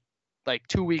beat like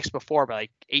 2 weeks before by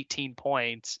like 18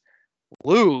 points.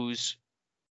 Lose.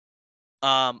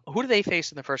 Who do they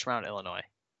face in the first round? Illinois.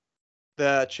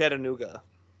 The Chattanooga.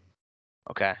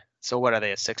 Okay. So what are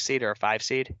they, a 6 seed or a 5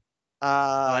 seed?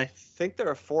 I think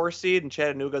they're a 4 seed and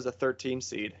Chattanooga's a 13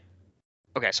 seed.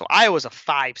 Okay, so Iowa's a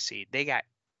 5 seed. They kind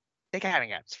of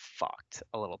got fucked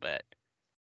a little bit.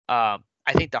 I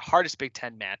think the hardest Big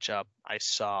Ten matchup I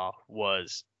saw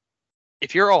was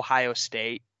if you're Ohio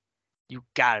State, you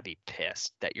gotta be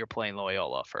pissed that you're playing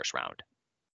Loyola first round.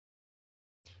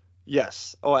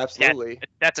 Yes. Oh, absolutely.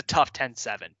 That's a tough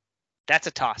 10-7. That's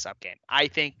a toss-up game. I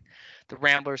think the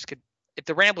Ramblers could. If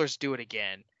the Ramblers do it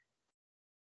again,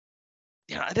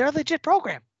 they're a legit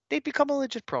program. They'd become a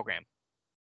legit program.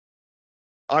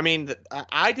 I mean,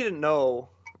 I didn't know.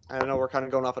 I know we're kind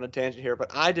of going off on a tangent here,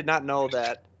 but I did not know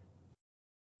that.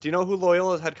 Do you know who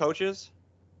Loyola's head coach is?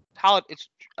 It's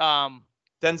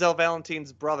Denzel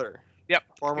Valentine's brother. Yep.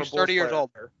 Former He's 30 years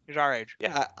old. He's our age.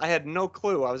 Yeah, I had no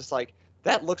clue. I was just like,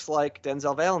 that looks like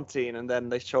Denzel Valentine, and then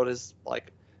they showed his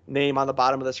name on the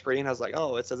bottom of the screen. I was like,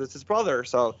 oh, it says it's his brother.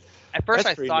 So at first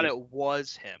I thought it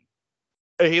was him.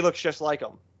 He looks just like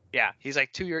him. Yeah, he's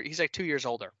like 2 years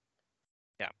older.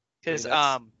 Yeah, because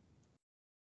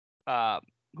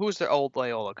who's the old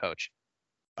Loyola coach?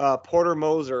 Porter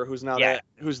Moser, who's now at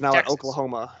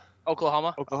Oklahoma.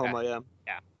 Oklahoma, okay.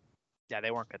 Yeah,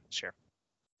 they weren't good this year.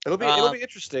 It'll be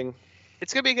interesting.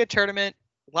 It's gonna be a good tournament.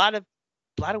 A lot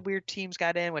of weird teams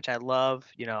got in, which I love.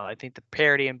 I think the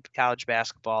parity in college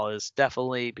basketball has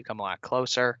definitely become a lot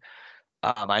closer.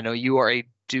 I know you are a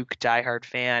Duke diehard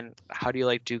fan. How do you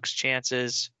like Duke's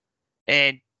chances?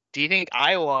 And do you think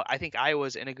Iowa? I think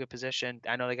Iowa's in a good position.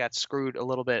 I know they got screwed a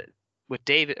little bit with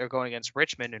David or going against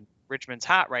Richmond, and Richmond's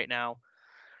hot right now.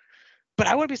 But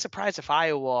I wouldn't be surprised if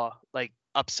Iowa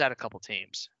upset a couple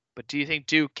teams. But do you think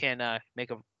Duke can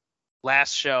make a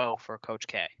last show for Coach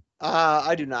K?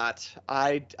 I do not.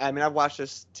 I mean, I've watched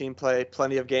this team play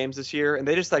plenty of games this year, and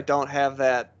they just don't have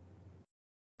that,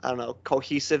 I don't know,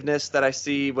 cohesiveness that I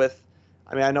see with.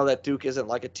 I mean, I know that Duke isn't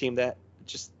like a team that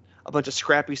just a bunch of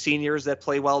scrappy seniors that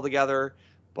play well together,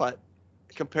 but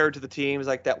compared to the teams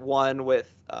like that one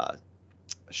with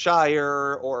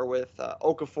Shire or with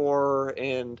Okafor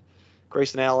and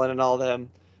Grayson Allen and all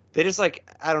them, they just I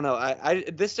don't know.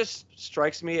 This just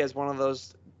strikes me as one of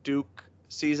those Duke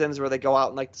seasons where they go out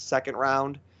in the second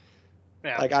round.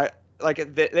 Yeah.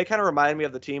 They kind of remind me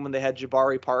of the team when they had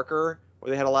Jabari Parker,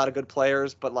 where they had a lot of good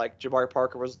players, but Jabari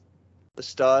Parker was the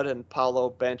stud and Paolo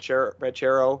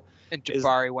Banchero. And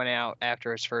Jabari went out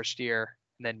after his first year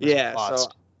and then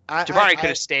lost. So Jabari could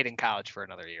have stayed in college for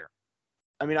another year.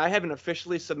 I mean, I haven't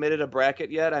officially submitted a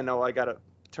bracket yet. I know I got to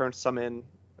turn some in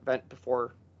event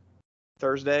before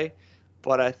Thursday,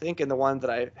 but I think in the one that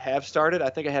I have started, I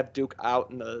think I have Duke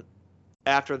out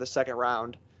after the second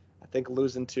round. I think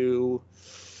losing to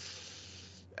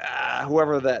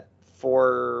whoever that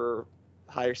 4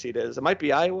 higher seed is. It might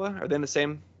be Iowa. Are they in the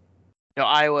same? No,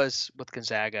 Iowa's with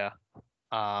Gonzaga.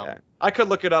 Yeah. I could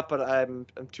look it up, but I'm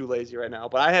too lazy right now.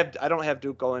 But I don't have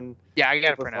Duke going. Yeah, I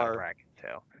got to print out a bracket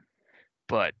too.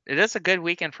 But it is a good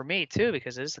weekend for me too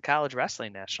because it is the college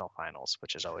wrestling national finals,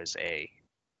 which is always a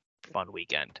fun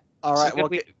weekend. All right, well,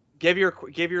 give your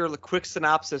quick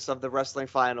synopsis of the wrestling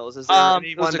finals. Is there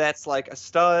anyone that's like a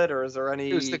stud, or is there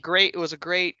any? It's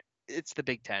the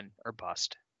Big Ten or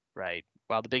bust, right?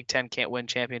 While the Big Ten can't win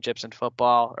championships in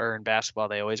football or in basketball,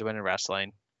 they always win in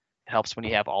wrestling. It helps when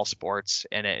you have all sports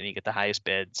in it and you get the highest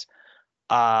bids.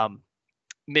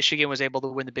 Michigan was able to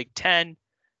win the Big Ten.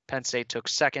 Penn State took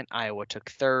second. Iowa took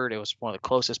third. It was one of the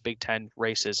closest Big Ten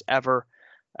races ever.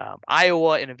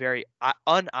 Iowa, in a very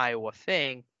un-Iowa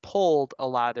thing, pulled a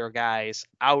lot of their guys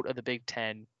out of the Big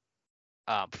Ten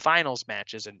finals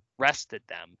matches and rested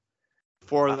them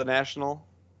for the national.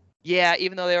 Yeah,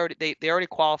 even though they already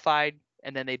qualified,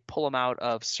 and then they'd pull them out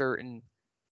of certain.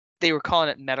 They were calling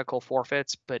it medical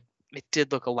forfeits, but it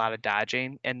did look a lot of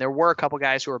dodging, and there were a couple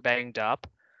guys who were banged up,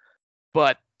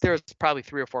 but there was probably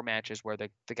 3 or 4 matches where the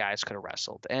guys could have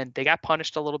wrestled, and they got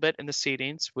punished a little bit in the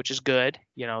seedings, which is good.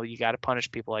 You know, you got to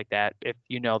punish people like that if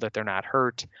you know that they're not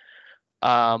hurt. If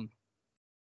I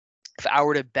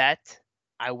were to bet,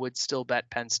 I would still bet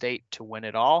Penn State to win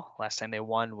it all. Last time they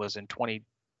won was in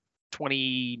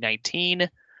 2019.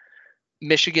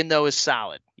 Michigan, though, is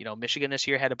solid. You know, Michigan this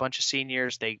year had a bunch of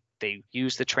seniors. They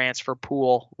used the transfer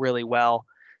pool really well.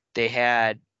 They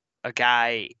had a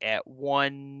guy at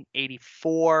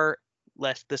 184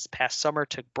 this past summer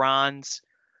took a bronze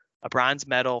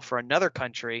medal for another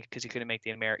country because he couldn't make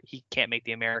he can't make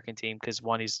the American team because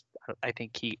I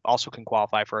think he also can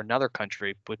qualify for another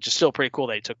country, which is still pretty cool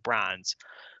that he took bronze.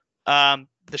 The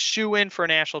shoe-in for a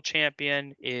national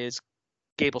champion is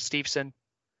Gable Steveson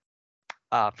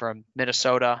from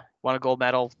Minnesota. Won a gold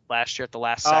medal last year at the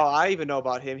last second. Oh, I even know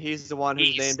about him. He's the one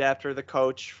who's named after the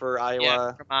coach for Iowa.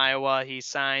 Yeah, from Iowa. He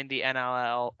signed the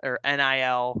NIL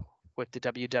with the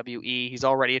WWE. He's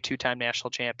already a 2-time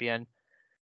national champion.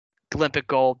 Olympic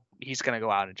gold. He's going to go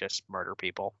out and just murder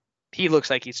people. He looks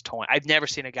like he's toying. I've never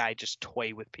seen a guy just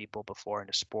toy with people before in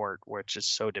a sport where it's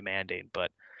just so demanding.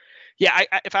 But yeah,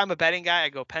 if I'm a betting guy, I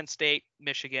go Penn State,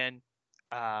 Michigan.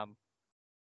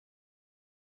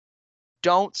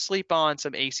 Don't sleep on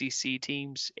some ACC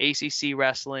teams. ACC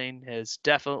wrestling has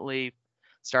definitely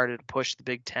started to push the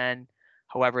Big Ten.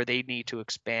 However, they need to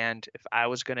expand. If I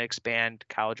was going to expand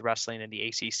college wrestling in the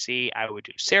ACC, I would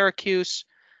do Syracuse,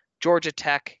 Georgia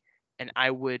Tech, and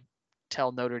I would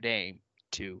tell Notre Dame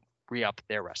to re-up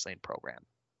their wrestling program.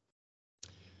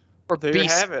 Or there you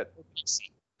have it.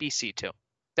 BC too.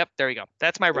 Yep, there you go.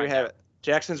 That's my rundown. There you have it.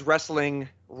 Jackson's wrestling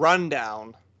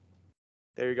rundown.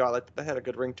 There you go. That had a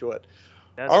good ring to it.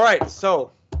 All right,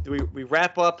 so we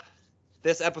wrap up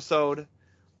this episode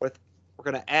with we're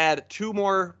going to add 2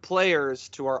 more players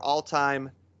to our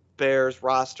all-time Bears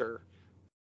roster.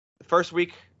 The first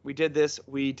week we did this,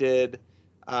 we did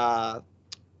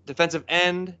defensive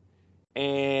end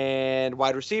and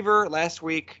wide receiver. Last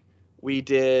week we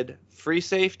did free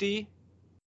safety,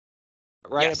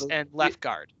 right? Yes, and left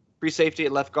guard. Free safety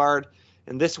and left guard.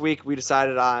 And this week we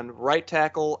decided on right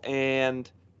tackle and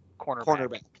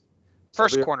cornerback.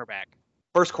 First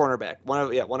cornerback.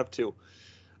 One of 2.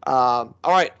 All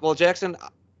right. Well, Jackson,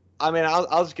 I mean,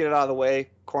 I'll just get it out of the way.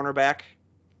 Cornerback,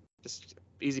 just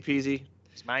easy peasy.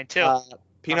 It's mine too.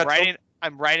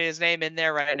 I'm writing his name in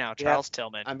there right now. Charles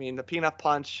Tillman. I mean, the Peanut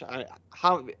punch.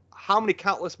 How many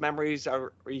countless memories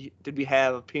did we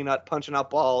have of Peanut punching out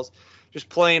balls, just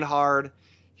playing hard?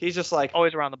 He's just like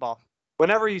always around the ball.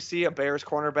 Whenever you see a Bears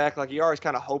cornerback, like you always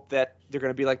kind of hope that they're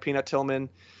going to be like Peanut Tillman.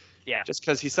 Yeah. Just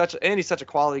because he's such a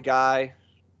quality guy.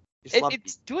 It's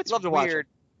weird.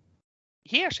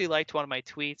 He actually liked one of my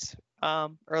tweets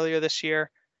earlier this year.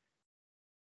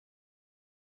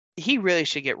 He really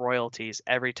should get royalties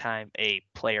every time a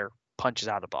player punches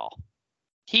out a ball.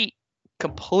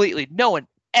 No one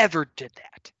ever did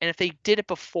that. And if they did it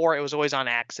before, it was always on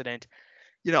accident.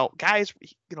 You know, guys,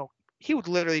 he would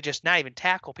literally just not even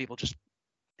tackle people, just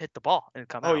hit the ball and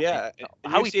come out. Oh yeah,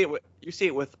 you see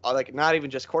it with like not even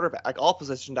just quarterback, like all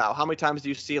positions now. How many times do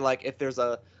you see like if there's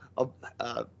a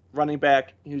running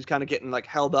back who's kind of getting like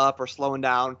held up or slowing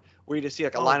down, where you just see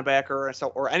like a linebacker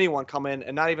or anyone come in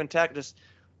and not even tackle, just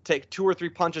take 2 or 3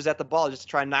 punches at the ball just to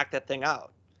try and knock that thing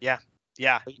out. Yeah.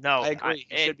 No, I agree.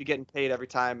 He should be getting paid every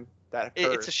time that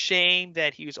occurs. It's a shame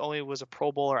that he was a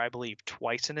Pro Bowler, I believe,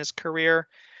 twice in his career,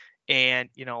 and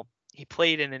he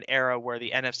played in an era where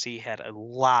the NFC had a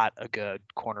lot of good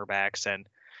cornerbacks, and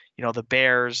the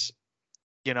Bears,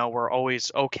 were always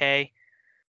okay.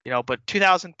 But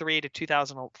 2003 to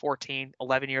 2014,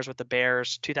 11 years with the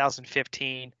Bears,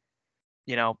 2015,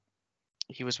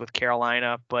 He was with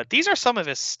Carolina, but these are some of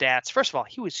his stats. First of all,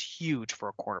 he was huge for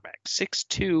a cornerback,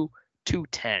 6'2",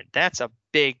 210. That's a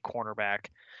big cornerback.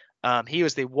 He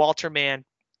was the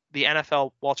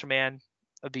NFL Walter Mann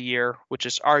of the Year, which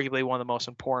is arguably one of the most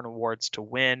important awards to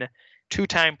win.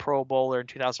 2-time Pro Bowler in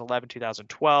 2011,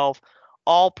 2012,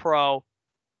 All-Pro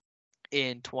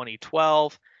in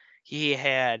 2012. He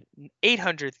had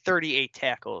 838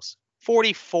 tackles,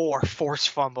 44 forced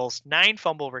fumbles, 9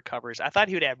 fumble recoveries. I thought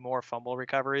he would have more fumble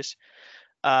recoveries.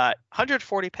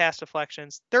 140 pass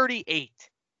deflections, 38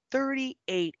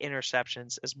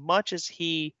 interceptions. As much as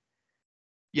he,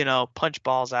 punched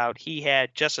balls out, he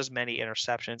had just as many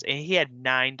interceptions, and he had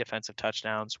 9 defensive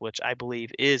touchdowns, which I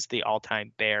believe is the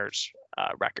all-time Bears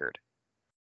record.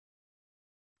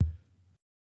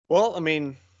 Well, I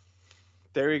mean,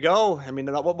 there you go. I mean,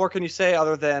 what more can you say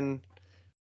other than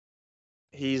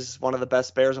he's one of the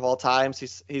best Bears of all times.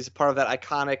 He's part of that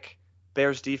iconic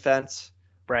Bears defense,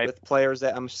 right, with players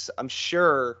that I'm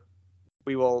sure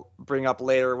we will bring up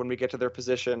later when we get to their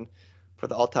position for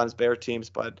the all-time Bear teams.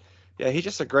 But yeah, he's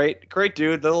just a great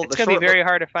dude. It's gonna be very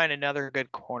hard to find another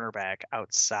good cornerback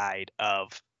outside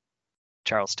of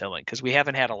Charles Tillman because we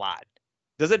haven't had a lot.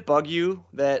 Does it bug you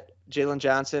that Jalen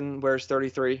Johnson wears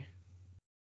 33?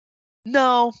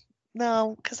 No,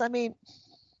 because I mean.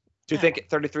 Do you think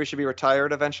 33 should be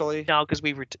retired eventually? No, because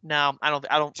I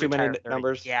don't. Too many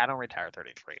numbers. Yeah, I don't retire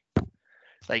 33.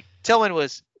 Like Tillman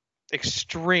was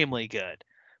extremely good,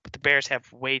 but the Bears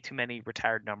have way too many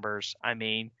retired numbers. I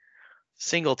mean,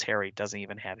 Singletary doesn't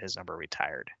even have his number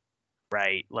retired,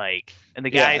 right? Like, and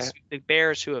the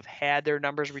Bears who have had their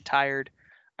numbers retired,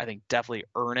 I think definitely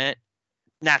earn it.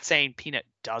 Not saying Peanut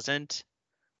doesn't,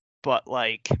 but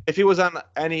like if he was on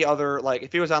any other, like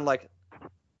if he was on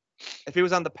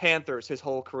the Panthers his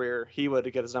whole career, he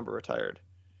would get his number retired.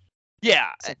 Yeah.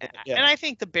 And I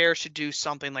think the Bears should do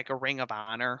something like a Ring of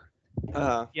Honor,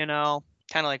 kind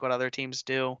of like what other teams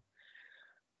do.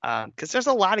 Because there's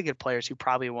a lot of good players who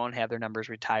probably won't have their numbers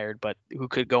retired, but who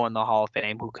could go in the Hall of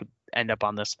Fame, who could end up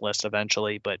on this list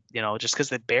eventually. But, just because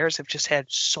the Bears have just had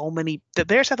so many – the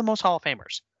Bears have the most Hall of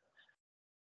Famers,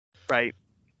 right?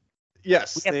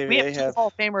 Yes. We have 2 Hall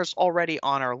of Famers already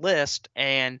on our list,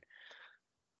 and –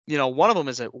 one of them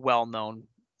is a well-known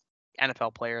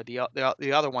NFL player.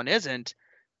 The other one isn't,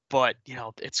 but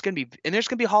it's going to be, and there's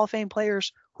going to be Hall of Fame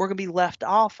players who are going to be left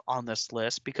off on this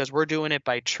list because we're doing it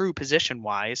by true position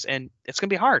wise, and it's going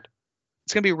to be hard.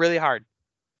 It's going to be really hard.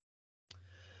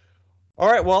 All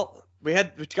right. Well, we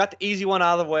got the easy one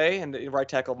out of the way, and the right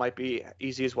tackle might be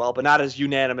easy as well, but not as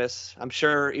unanimous. I'm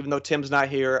sure, even though Tim's not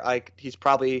here, he's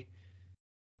probably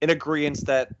in agreement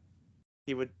that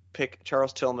he would pick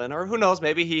Charles Tillman, or who knows,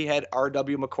 maybe he had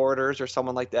R.W. McQuarters or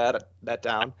someone like that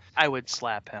down. I would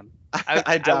slap him.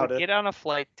 I doubt it. Get on a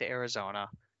flight to Arizona,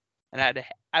 and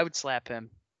I would slap him,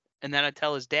 and then I'd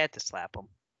tell his dad to slap him.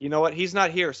 You know what? He's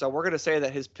not here, so we're going to say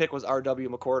that his pick was R.W.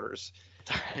 McQuarters.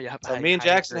 Yep, so me and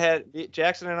Jackson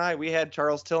and I, we had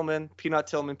Charles Tillman, Peanut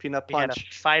Punch. We had to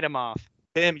fight him off.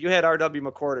 Tim, you had R.W.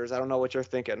 McQuarters. I don't know what you're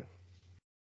thinking.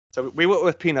 So we went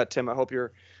with Peanut, Tim. I hope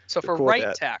you're for cool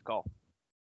right tackle.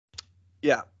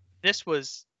 Yeah. This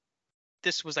was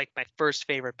like my first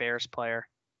favorite Bears player.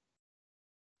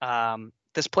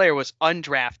 This player was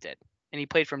undrafted, and he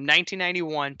played from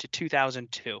 1991 to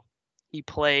 2002. He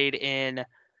played in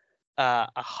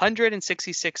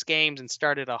 166 games and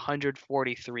started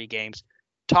 143 games.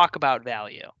 Talk about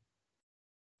value.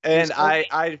 And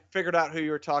I figured out who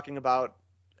you were talking about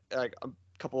like a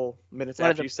couple minutes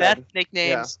after you said. One of the best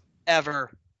nicknames ever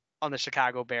on the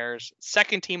Chicago Bears.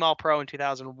 Second team All-Pro in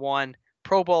 2001.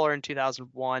 Pro Bowler in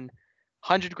 2001,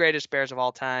 100 greatest Bears of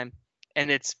all time, and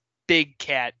it's Big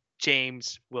Cat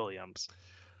James Williams.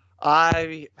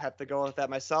 I have to go with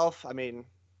that myself. I mean,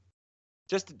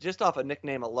 just off a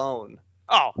nickname alone.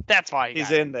 Oh, that's why he's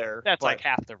in there. That's like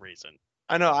half the reason.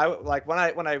 I know. I like when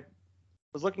I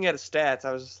was looking at his stats,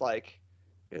 I was just like,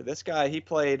 this guy, he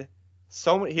played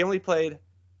so many.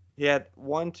 He had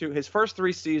his first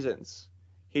 3 seasons,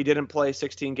 he didn't play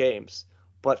 16 games.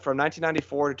 But from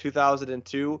 1994 to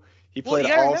 2002, he played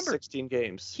all 16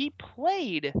 games. He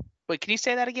played. Wait, can you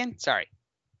say that again? Sorry.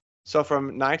 So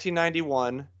from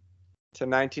 1991 to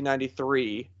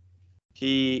 1993,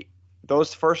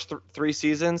 those first 3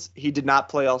 seasons, he did not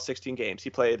play all 16 games.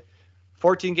 He played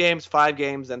 14 games, 5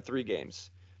 games, and 3 games.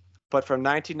 But from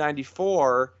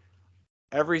 1994,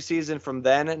 every season from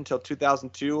then until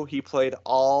 2002, he played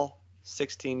all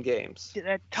 16 games.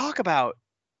 Talk about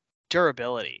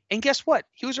durability. And guess what?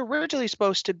 He was originally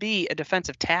supposed to be a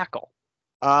defensive tackle.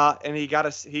 And he got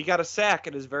a sack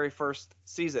in his very first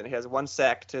season. He has 1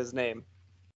 sack to his name.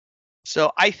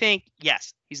 So I think,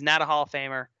 yes, he's not a Hall of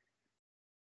Famer,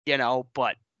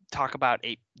 but talk about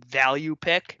a value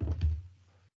pick,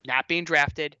 not being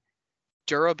drafted,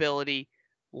 durability,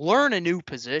 learn a new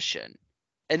position,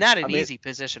 and not an easy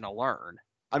position to learn.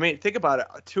 I mean, think about it.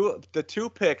 The two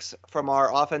picks from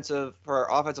our offensive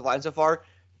line so far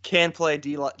can play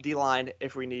D line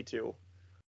if we need to.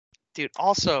 Dude,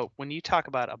 also, when you talk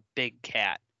about a big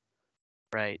cat,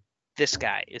 right? This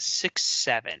guy is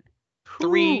 6'7",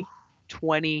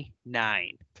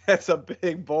 329. That's a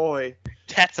big boy.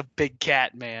 That's a big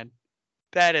cat, man.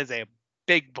 That is a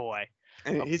big boy.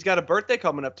 And he's got a birthday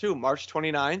coming up, too, March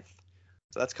 29th.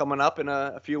 So that's coming up in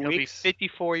a few weeks. He'll be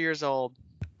 54 years old.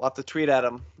 We'll have to tweet at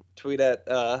him. Tweet at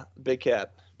Big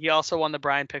Cat. He also won the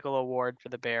Brian Piccolo Award for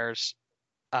the Bears.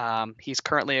 He's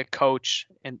currently a coach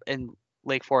in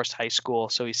Lake Forest High School,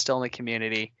 so he's still in the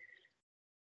community.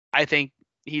 I think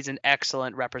he's an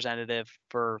excellent representative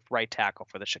for right tackle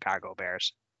for the Chicago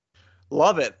Bears.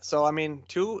 Love it. So, I mean,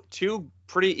 two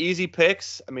pretty easy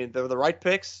picks. I mean, they're the right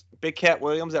picks. Big Cat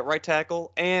Williams at right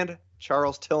tackle and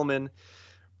Charles Tillman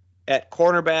at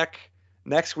cornerback.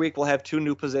 Next week, we'll have 2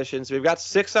 new positions. We've got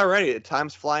 6 already.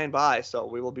 Time's flying by, so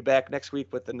we will be back next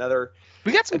week with another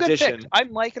We got some addition. Good picks.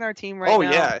 I'm liking our team right now. Oh,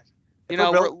 yeah.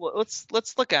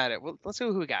 Let's look at it. Let's see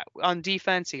who we got. On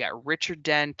defense, you got Richard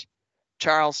Dent,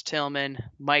 Charles Tillman,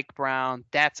 Mike Brown.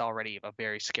 That's already a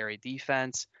very scary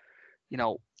defense.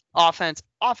 Offense,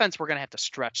 we're going to have to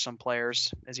stretch some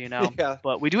players, as you know. Yeah.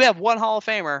 But we do have one Hall of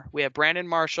Famer. We have Brandon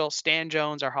Marshall, Stan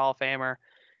Jones, our Hall of Famer,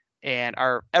 and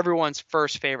everyone's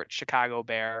first favorite Chicago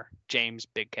Bear, James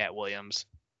Big Cat Williams.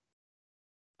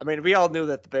 I mean, we all knew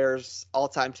that the Bears'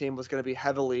 all-time team was going to be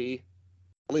heavily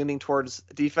leaning towards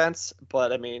defense,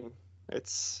 but I mean, I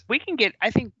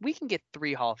think we can get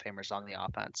 3 Hall of Famers on the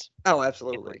offense. Oh,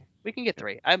 absolutely. We can get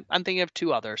 3. I'm thinking of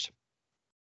 2 others.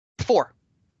 4.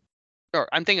 Or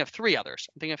I'm thinking of 3 others.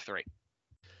 I'm thinking of 3.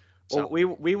 Well,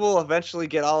 we will eventually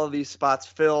get all of these spots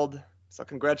filled. So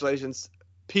congratulations,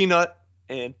 Peanut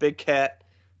and Big Cat.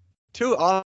 2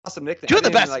 awesome nicknames. 2 of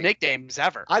the best nicknames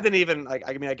ever. I didn't even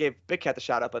I gave Big Cat the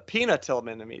shout out, but Peanut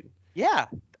Tillman, I mean. Yeah.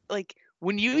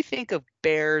 When you think of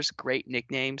Bears great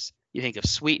nicknames, you think of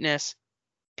Sweetness,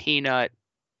 Peanut.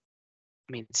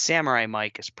 I mean, Samurai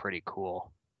Mike is pretty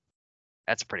cool.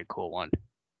 That's a pretty cool one.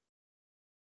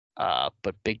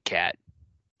 But Big Cat,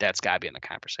 that's got to be in the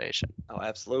conversation. Oh,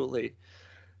 absolutely.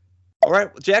 All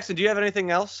right, Jackson, do you have anything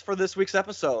else for this week's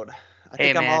episode? I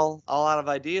think I'm all out of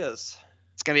ideas.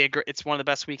 It's gonna be it's one of the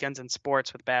best weekends in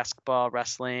sports with basketball,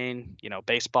 wrestling.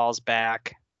 Baseball's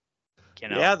back.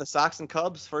 Yeah, the Sox and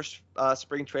Cubs first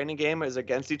spring training game is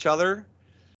against each other.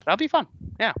 That'll be fun.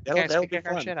 Yeah, that'll be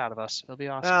fun. Shit out of us. It'll be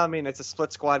awesome. I mean, it's a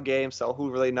split squad game, so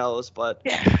who really knows? But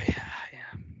yeah.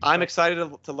 I'm excited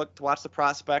to watch the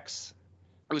prospects.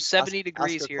 It was 70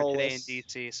 degrees Oscar here Colas. today in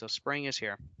DC, so spring is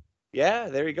here. Yeah,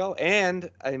 there you go. And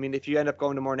I mean, if you end up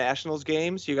going to more Nationals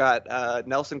games, you got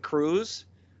Nelson Cruz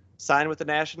signed with the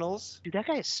Nationals. Dude, that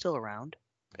guy is still around.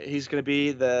 He's going to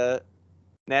be the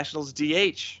Nationals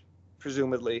DH,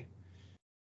 presumably.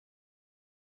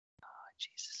 Oh,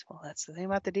 Jesus. Well, that's the thing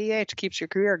about the DH. Keeps your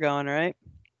career going, right?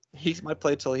 He might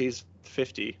play till he's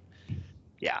 50.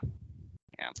 Yeah.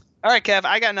 All right, Kev,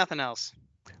 I got nothing else.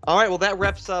 All right, well, that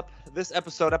wraps up this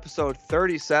episode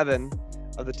 37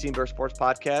 of the Team Bear Sports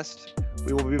Podcast.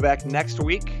 We will be back next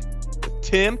week with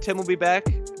Tim. Tim will be back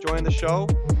joining the show.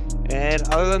 And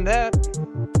other than that,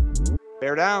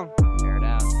 bear down. Bear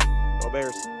down. Go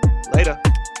Bears. Later.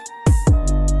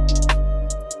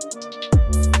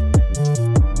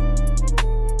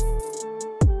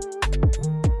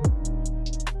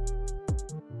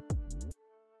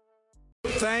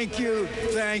 Thank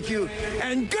you,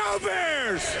 and go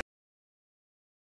Bears!